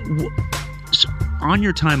 So on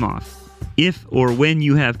your time off, if or when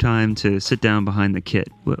you have time to sit down behind the kit,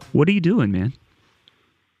 what are you doing, man?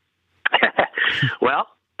 Well,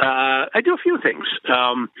 I do a few things,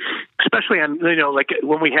 especially on, like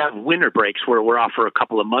when we have winter breaks where we're off for a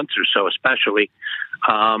couple of months or so, especially.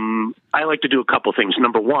 I like to do a couple things.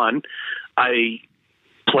 Number one, I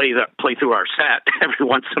play through our set every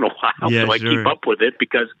once in a while, so I keep up with it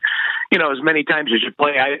because, as many times as you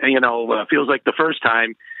play, feels like the first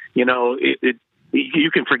time, you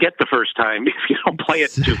can forget the first time if you don't play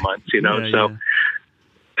it 2 months,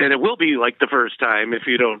 and it will be like the first time if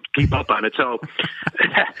you don't keep up on it. So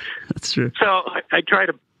that's true. So I try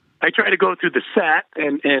to go through the set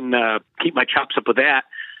and keep my chops up with that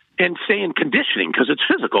and stay in conditioning because it's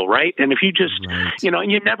physical, right? And if you just,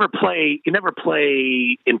 and you never play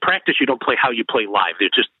in practice, you don't play how you play live.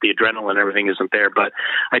 It's just the adrenaline and everything isn't there. But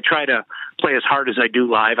I try to play as hard as I do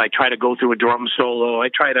live. I try to go through a drum solo. I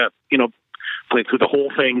try to, play through the whole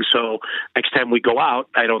thing. So next time we go out,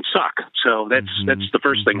 I don't suck. So that's the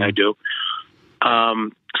first thing I do.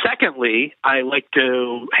 Secondly, I like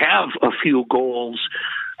to have a few goals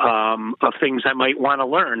of things I might want to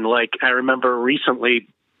learn. Like I remember recently,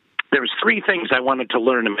 there was 3 things I wanted to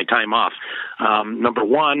learn in my time off. Number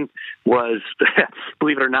one was,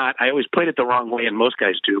 believe it or not, I always played it the wrong way, and most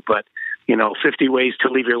guys do, but 50 Ways to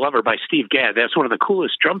Leave Your Lover by Steve Gadd. That's one of the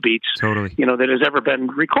coolest drum beats, that has ever been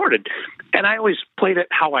recorded. And I always played it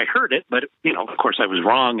how I heard it, but, of course I was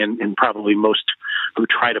wrong, and probably most who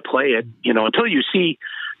try to play it, until you see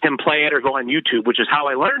him play it or go on YouTube, which is how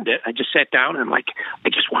I learned it. I just sat down and I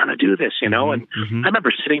just want to do this, and I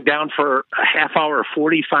remember sitting down for a half hour,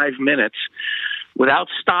 45 minutes without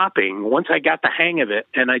stopping once I got the hang of it.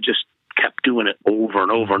 And I just kept doing it over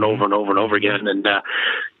and over and over and over and over again. And,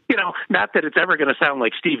 not that it's ever going to sound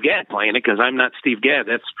like Steve Gadd playing it, because I'm not Steve Gadd,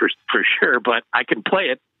 that's for sure, but I can play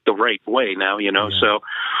it the right way now, so,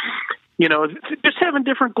 just having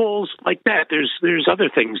different goals like that. There's other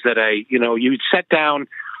things that you'd set down.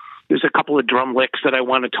 There's a couple of drum licks that I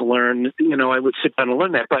wanted to learn. I would sit down and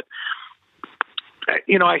learn that. But,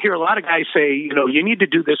 I hear a lot of guys say, you need to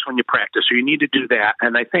do this when you practice, or you need to do that.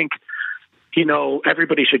 And I think,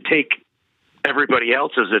 everybody should take everybody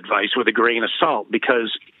else's advice with a grain of salt,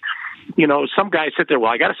 because, some guys sit there,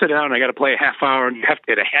 well, I got to sit down and I got to play a half hour, and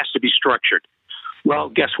it has to be structured. Well,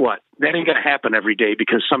 guess what? That ain't going to happen every day,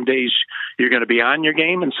 because some days you're going to be on your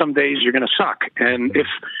game and some days you're going to suck. And if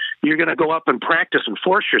you're going to go up and practice and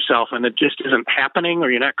force yourself and it just isn't happening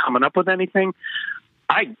or you're not coming up with anything,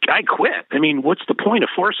 I quit. I mean, what's the point of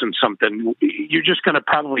forcing something? You're just going to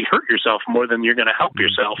probably hurt yourself more than you're going to help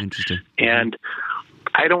yourself. Interesting. And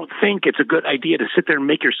I don't think it's a good idea to sit there and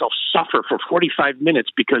make yourself suffer for 45 minutes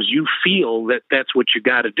because you feel that that's what you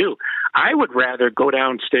got to do. I would rather go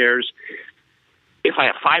downstairs if I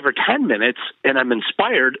have 5 or 10 minutes and I'm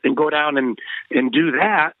inspired and go down and do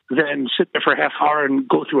that than sit there for a half hour and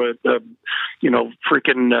go through a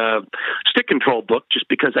freaking stick control book just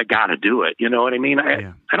because I got to do it. You know what I mean?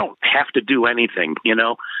 I don't have to do anything,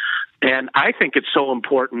 and I think it's so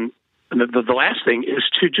important. And the last thing is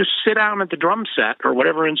to just sit down at the drum set or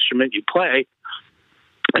whatever instrument you play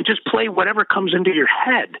and just play whatever comes into your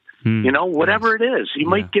head, whatever it is. You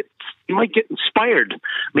might get inspired.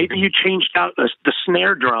 Maybe you changed out the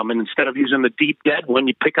snare drum and instead of using the deep dead one,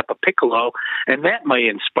 you pick up a piccolo and that might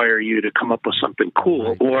inspire you to come up with something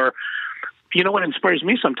cool. Or, what inspires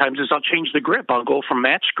me sometimes is I'll change the grip. I'll go from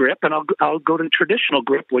match grip and I'll go to traditional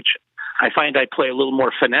grip, which I find I play a little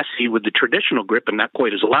more finessey with the traditional grip and not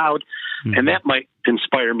quite as loud. Mm-hmm. And that might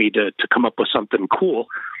inspire me to come up with something cool.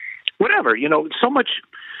 Whatever, so much.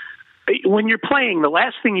 When you're playing, the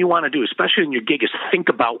last thing you want to do, especially in your gig, is think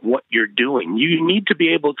about what you're doing. You need to be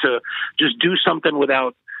able to just do something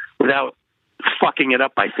without fucking it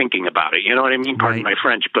up by thinking about it. You know what I mean? Pardon my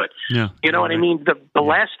French, but you know what I mean? The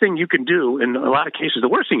last thing you can do, in a lot of cases, the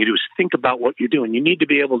worst thing you do is think about what you're doing. You need to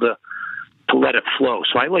be able to let it flow.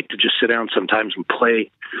 So I like to just sit down sometimes and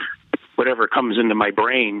play whatever comes into my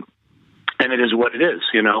brain. And it is what it is,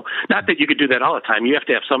 Not that you could do that all the time. You have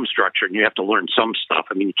to have some structure and you have to learn some stuff.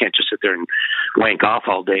 I mean, you can't just sit there and wank off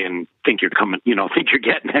all day and think you're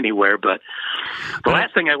getting anywhere. But the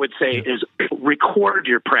last thing I would say is record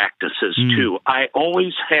your practices too. I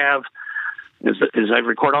always have, as I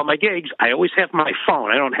record all my gigs, I always have my phone.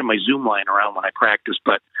 I don't have my Zoom line around when I practice,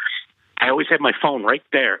 but I always have my phone right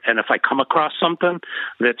there. And if I come across something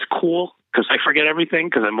that's cool, because I forget everything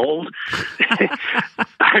because I'm old,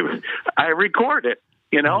 I record it,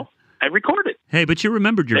 I record it. Hey, but you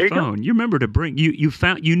remembered your phone. You remember to bring,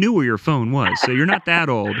 you knew where your phone was. So you're not that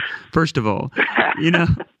old, first of all. You know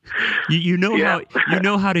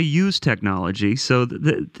how to use technology. So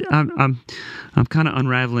I'm kind of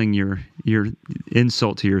unraveling your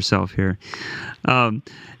insult to yourself here.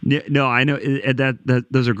 No, I know that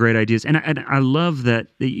those are great ideas. And I love that,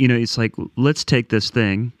 it's like, let's take this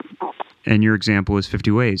thing. And your example is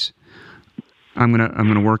 50 Ways. I'm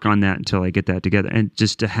gonna work on that until I get that together, and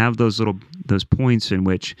just to have those points in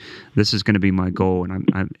which this is going to be my goal.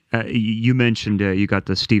 And you mentioned you got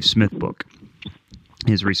the Steve Smith book,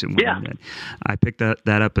 his recent one. Yeah. I picked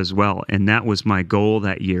that up as well, and that was my goal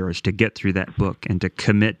that year, is to get through that book and to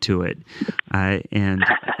commit to it. And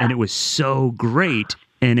it was so great.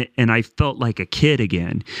 And I felt like a kid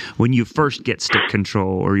again when you first get stick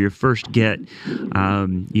control or you first get,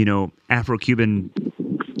 Afro-Cuban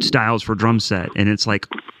styles for drum set, and it's like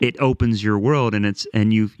it opens your world,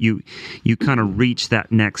 and you kind of reach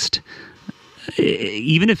that next.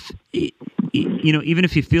 Even if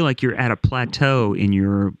you feel like you're at a plateau in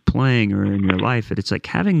your playing or in your life, it's like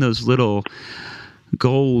having those little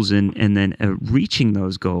goals and then reaching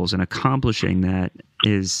those goals and accomplishing that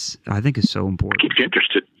I think is so important. Keeps you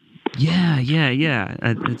interested. Yeah.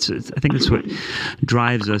 I think that's what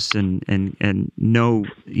drives us, and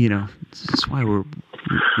that's why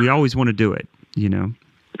we always want to do it.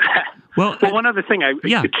 Well, one other thing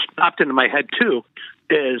it popped into my head too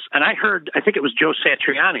is, and I think it was Joe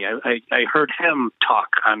Satriani. I heard him talk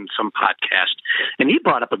on some podcast, and he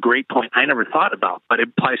brought up a great point I never thought about, but it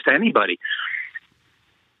applies to anybody.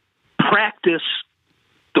 Practice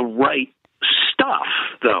the right stuff,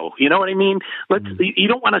 though. You know what I mean? You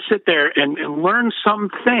don't want to sit there and learn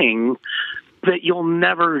something that you'll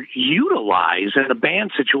never utilize in a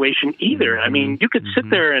band situation either. I mean, you could sit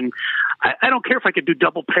there and I don't care if I could do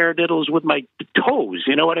double paradiddles with my toes.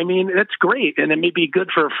 You know what I mean? That's great, and it may be good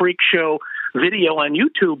for a freak show video on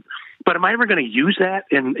YouTube. But am I ever going to use that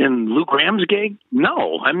in Lou Graham's gig?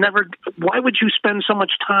 No, I'm never. Why would you spend so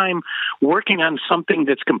much time working on something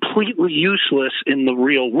that's completely useless in the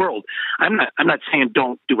real world? I'm not saying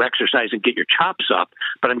don't do exercise and get your chops up,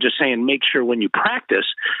 but I'm just saying make sure when you practice,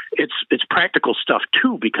 it's practical stuff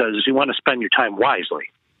too, because you want to spend your time wisely.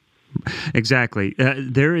 Exactly.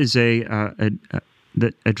 There is a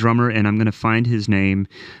drummer, and I'm going to find his name,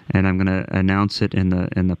 and I'm going to announce it in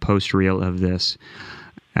the post reel of this.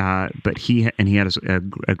 But he had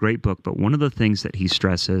a great book. But one of the things that he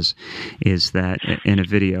stresses is that in a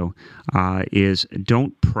video is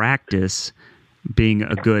don't practice being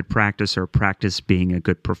a good practicer, practice being a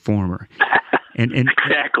good performer. And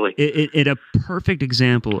exactly. A perfect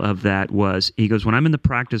example of that was, he goes, when I'm in the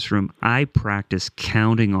practice room, I practice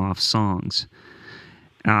counting off songs.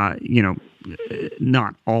 Not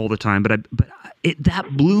all the time, but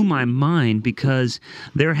that blew my mind, because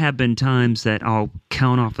there have been times that I'll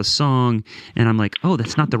count off a song and I'm like, oh,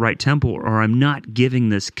 that's not the right tempo, or I'm not giving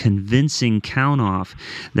this convincing count off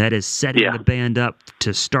that is setting the band up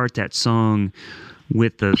to start that song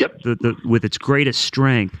with with its greatest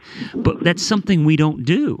strength. But that's something we don't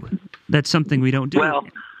do. Well,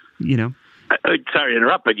 sorry to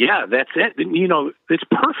interrupt, but that's it. It's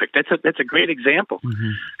perfect. That's a great example.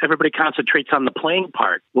 Mm-hmm. Everybody concentrates on the playing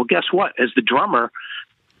part. Well, guess what? As the drummer,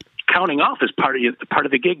 counting off is part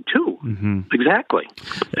of the gig too. Mm-hmm. Exactly.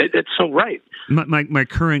 It's so right. My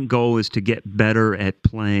current goal is to get better at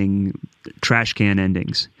playing trash can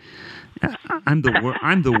endings. I'm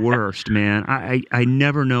the worst, man. I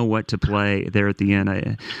never know what to play there at the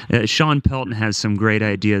end. Sean Pelton has some great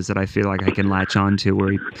ideas that I feel like I can latch on to,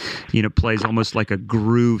 where he plays almost like a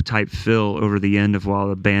groove type fill over the end of while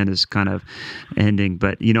the band is kind of ending.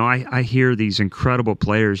 But I hear these incredible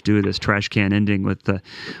players do this trash can ending with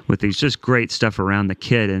these just great stuff around the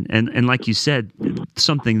kit, and like you said,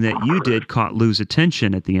 something that you did caught Lou's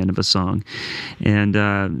attention at the end of a song,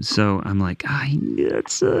 and so I'm like,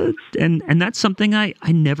 and that's something I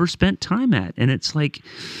never spent time at. And it's like,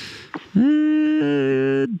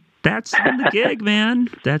 that's on the gig, man.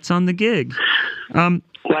 That's on the gig.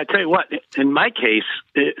 Well, I tell you what, in my case,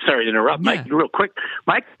 sorry to interrupt, Mike, real quick.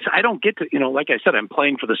 I don't get to, like I said, I'm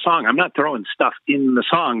playing for the song. I'm not throwing stuff in the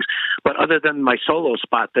songs, but other than my solo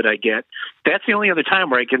spot that I get, that's the only other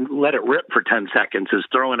time where I can let it rip for 10 seconds is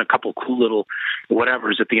throw in a couple cool little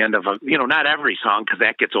whatevers at the end of not every song, because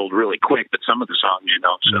that gets old really quick, but some of the songs,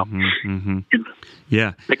 so.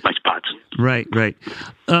 Yeah. Pick my spots. Right.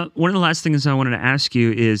 One of the last things I wanted to ask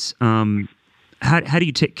you is, how do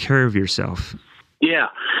you take care of yourself? Yeah.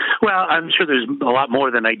 Well, I'm sure there's a lot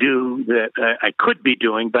more than I do that I could be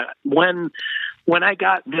doing. But when I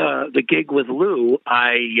got the gig with Lou,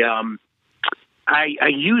 I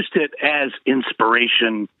used it as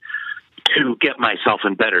inspiration to get myself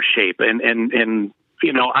in better shape. And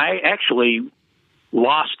I actually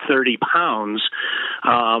lost 30 pounds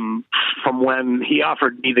from when he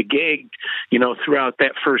offered me the gig, throughout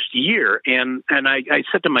that first year. And I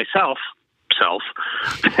said to myself,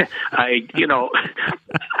 I don't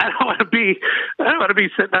want to be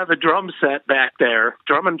sitting on the drum set back there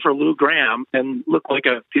drumming for Lou Gramm and look like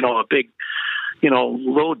a big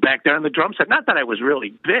load back there on the drum set. Not that I was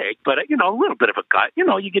really big, but a little bit of a gut.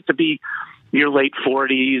 You get to be your late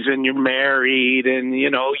 40s and you're married, and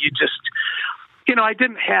you just I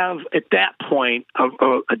didn't have at that point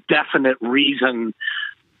a definite reason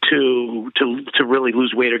to really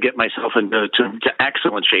lose weight or get myself into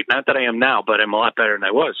excellent shape. Not that I am now, but I'm a lot better than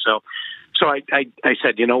I was. So I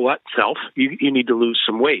said, you know what, self, you need to lose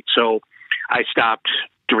some weight. So I stopped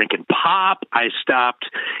drinking pop. I stopped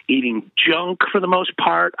eating junk for the most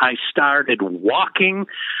part. I started walking.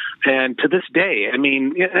 And to this day,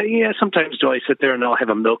 sometimes do I sit there and I'll have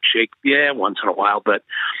a milkshake? Yeah, once in a while. But,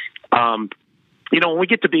 when we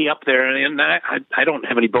get to be up there, and I don't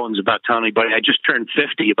have any bones about telling anybody, I just turned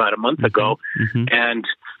 50 about a month ago. Mm-hmm. And,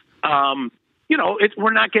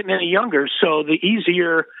 we're not getting any younger. So the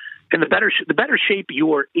easier and the better shape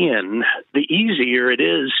you're in, the easier it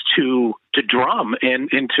is to drum and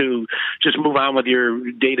to just move on with your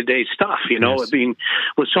day-to-day stuff. Yes.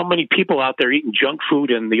 With so many people out there eating junk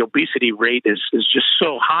food, and the obesity rate is just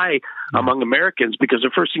so high among Americans, because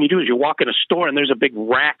the first thing you do is you walk in a store and there's a big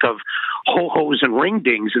rack of ho-hos and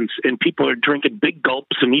ring-dings, and people are drinking big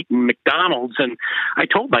gulps and eating McDonald's. And I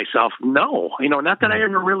told myself, no, not that I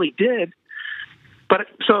ever really did. But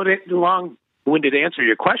so the long-winded answer to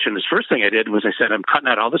your question, the first thing I did was I said, I'm cutting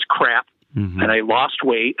out all this crap. Mm-hmm. And I lost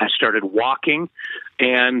weight. I started walking,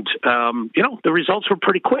 and the results were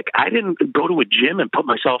pretty quick. I didn't go to a gym and put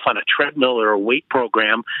myself on a treadmill or a weight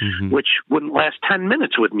program, mm-hmm. which wouldn't last 10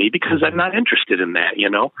 minutes with me, because I'm not interested in that,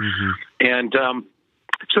 Mm-hmm. And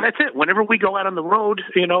so that's it. Whenever we go out on the road,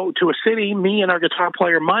 to a city, me and our guitar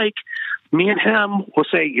player Mike, me and him will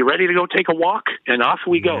say, you ready to go take a walk? And off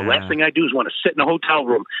we go. Yeah. Last thing I do is want to sit in a hotel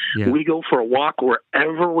room. Yeah. We go for a walk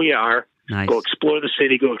wherever we are. Nice. Go explore the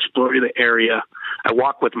city, go explore the area. I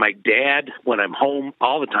walk with my dad when I'm home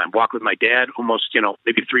all the time. Walk with my dad almost,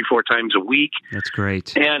 maybe 3-4 times a week. That's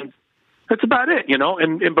great. And that's about it,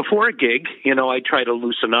 And before a gig, I try to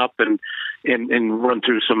loosen up and run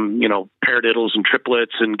through some, paradiddles and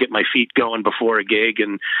triplets and get my feet going before a gig,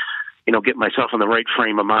 and get myself in the right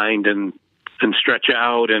frame of mind. And and stretch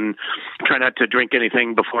out and try not to drink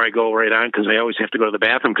anything before I go right on, because I always have to go to the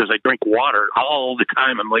bathroom because I drink water all the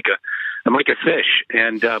time. I'm like a fish,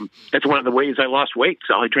 and that's one of the ways I lost weight.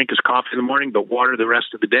 So all I drink is coffee in the morning, but water the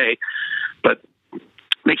rest of the day. But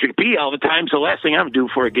makes you pee all the time, so the last thing I'm going to do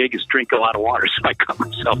for a gig is drink a lot of water, so I cut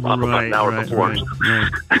myself up about an hour before.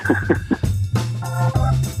 Right.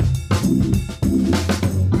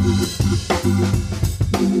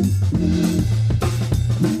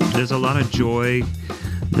 There's a lot of joy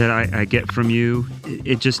that I get from you.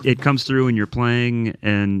 It comes through when you're playing,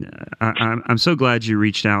 and I'm so glad you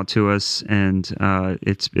reached out to us, and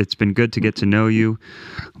it's been good to get to know you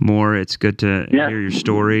more. It's good to hear your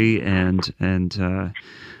story, and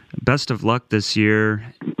best of luck this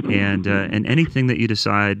year, and anything that you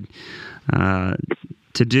decide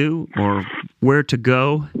to do or where to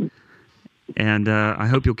go, and I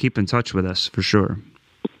hope you'll keep in touch with us for sure.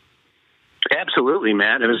 Absolutely,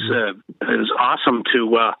 Matt. It was awesome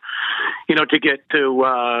to get to.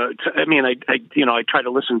 I mean, I try to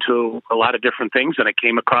listen to a lot of different things, and I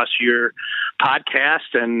came across your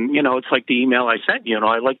podcast, and it's like the email I sent.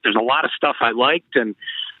 There's a lot of stuff I liked, and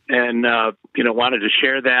wanted to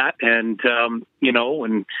share that, and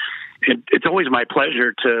and it's always my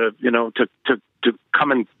pleasure to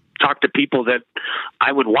come and talk to people that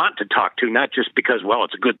I would want to talk to, not just because,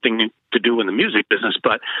 it's a good thing to do in the music business,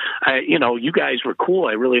 but you guys were cool.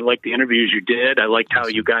 I really liked the interviews you did. I liked how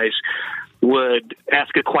you guys would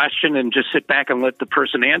ask a question and just sit back and let the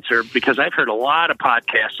person answer, because I've heard a lot of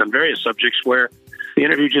podcasts on various subjects where the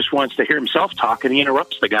interview just wants to hear himself talk and he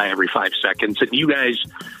interrupts the guy every 5 seconds, and you guys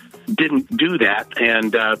didn't do that.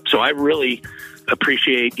 And so I really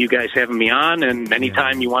appreciate you guys having me on, and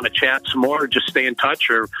anytime you want to chat some more, just stay in touch,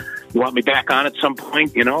 or you want me back on at some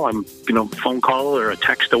point, I'm phone call or a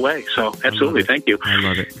text away. So absolutely, thank you. I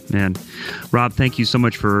love it, man. Rob, thank you so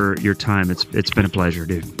much for your time. It's been a pleasure,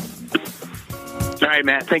 dude. All right,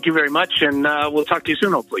 Matt, thank you very much, and we'll talk to you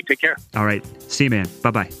soon, hopefully. Take care. All right, see you, man.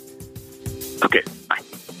 Bye-bye. Okay, bye.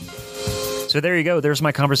 So there you go. There's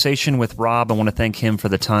my conversation with Rob. I want to thank him for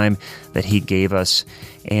the time that he gave us.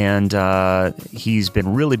 And he's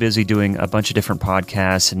been really busy doing a bunch of different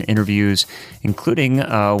podcasts and interviews, including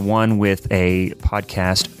one with a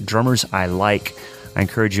podcast, Drummers I Like. I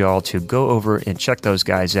encourage you all to go over and check those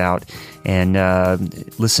guys out and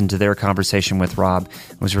listen to their conversation with Rob.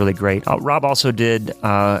 It was really great. Rob also did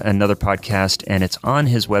another podcast, and it's on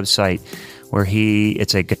his website, where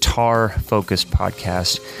it's a guitar-focused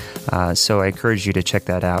podcast. So I encourage you to check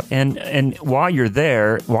that out. And while you're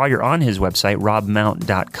there, while you're on his website,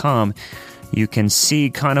 robmount.com, you can see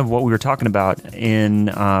kind of what we were talking about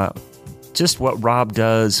in just what Rob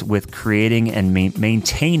does with creating and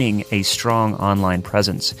maintaining a strong online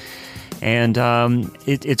presence. And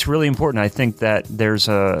it's really important. I think that there's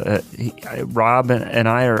Rob and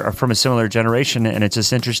I are from a similar generation, and it's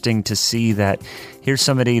just interesting to see that here's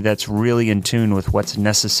somebody that's really in tune with what's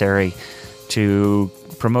necessary to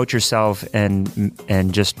promote yourself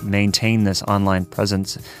and just maintain this online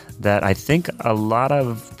presence that I think a lot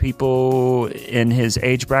of people in his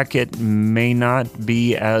age bracket may not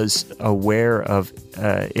be as aware of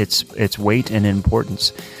its weight and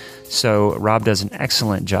importance. So Rob does an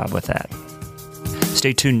excellent job with that.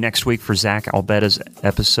 Stay tuned next week for Zach Albetta's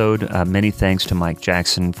episode. Many thanks to Mike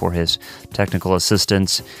Jackson for his technical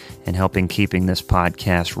assistance and helping keeping this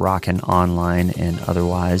podcast rocking online and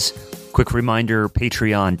otherwise. Quick reminder,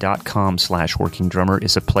 patreon.com/workingdrummer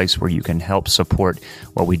is a place where you can help support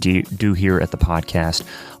what we do here at the podcast.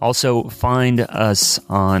 Also, find us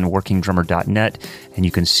on workingdrummer.net, and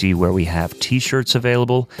you can see where we have t-shirts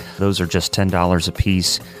available. Those are just $10 a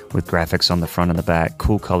piece with graphics on the front and the back.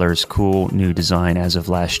 Cool colors, cool new design as of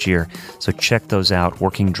last year. So check those out,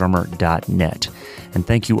 workingdrummer.net. And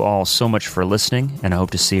thank you all so much for listening, and I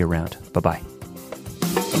hope to see you around. Bye-bye.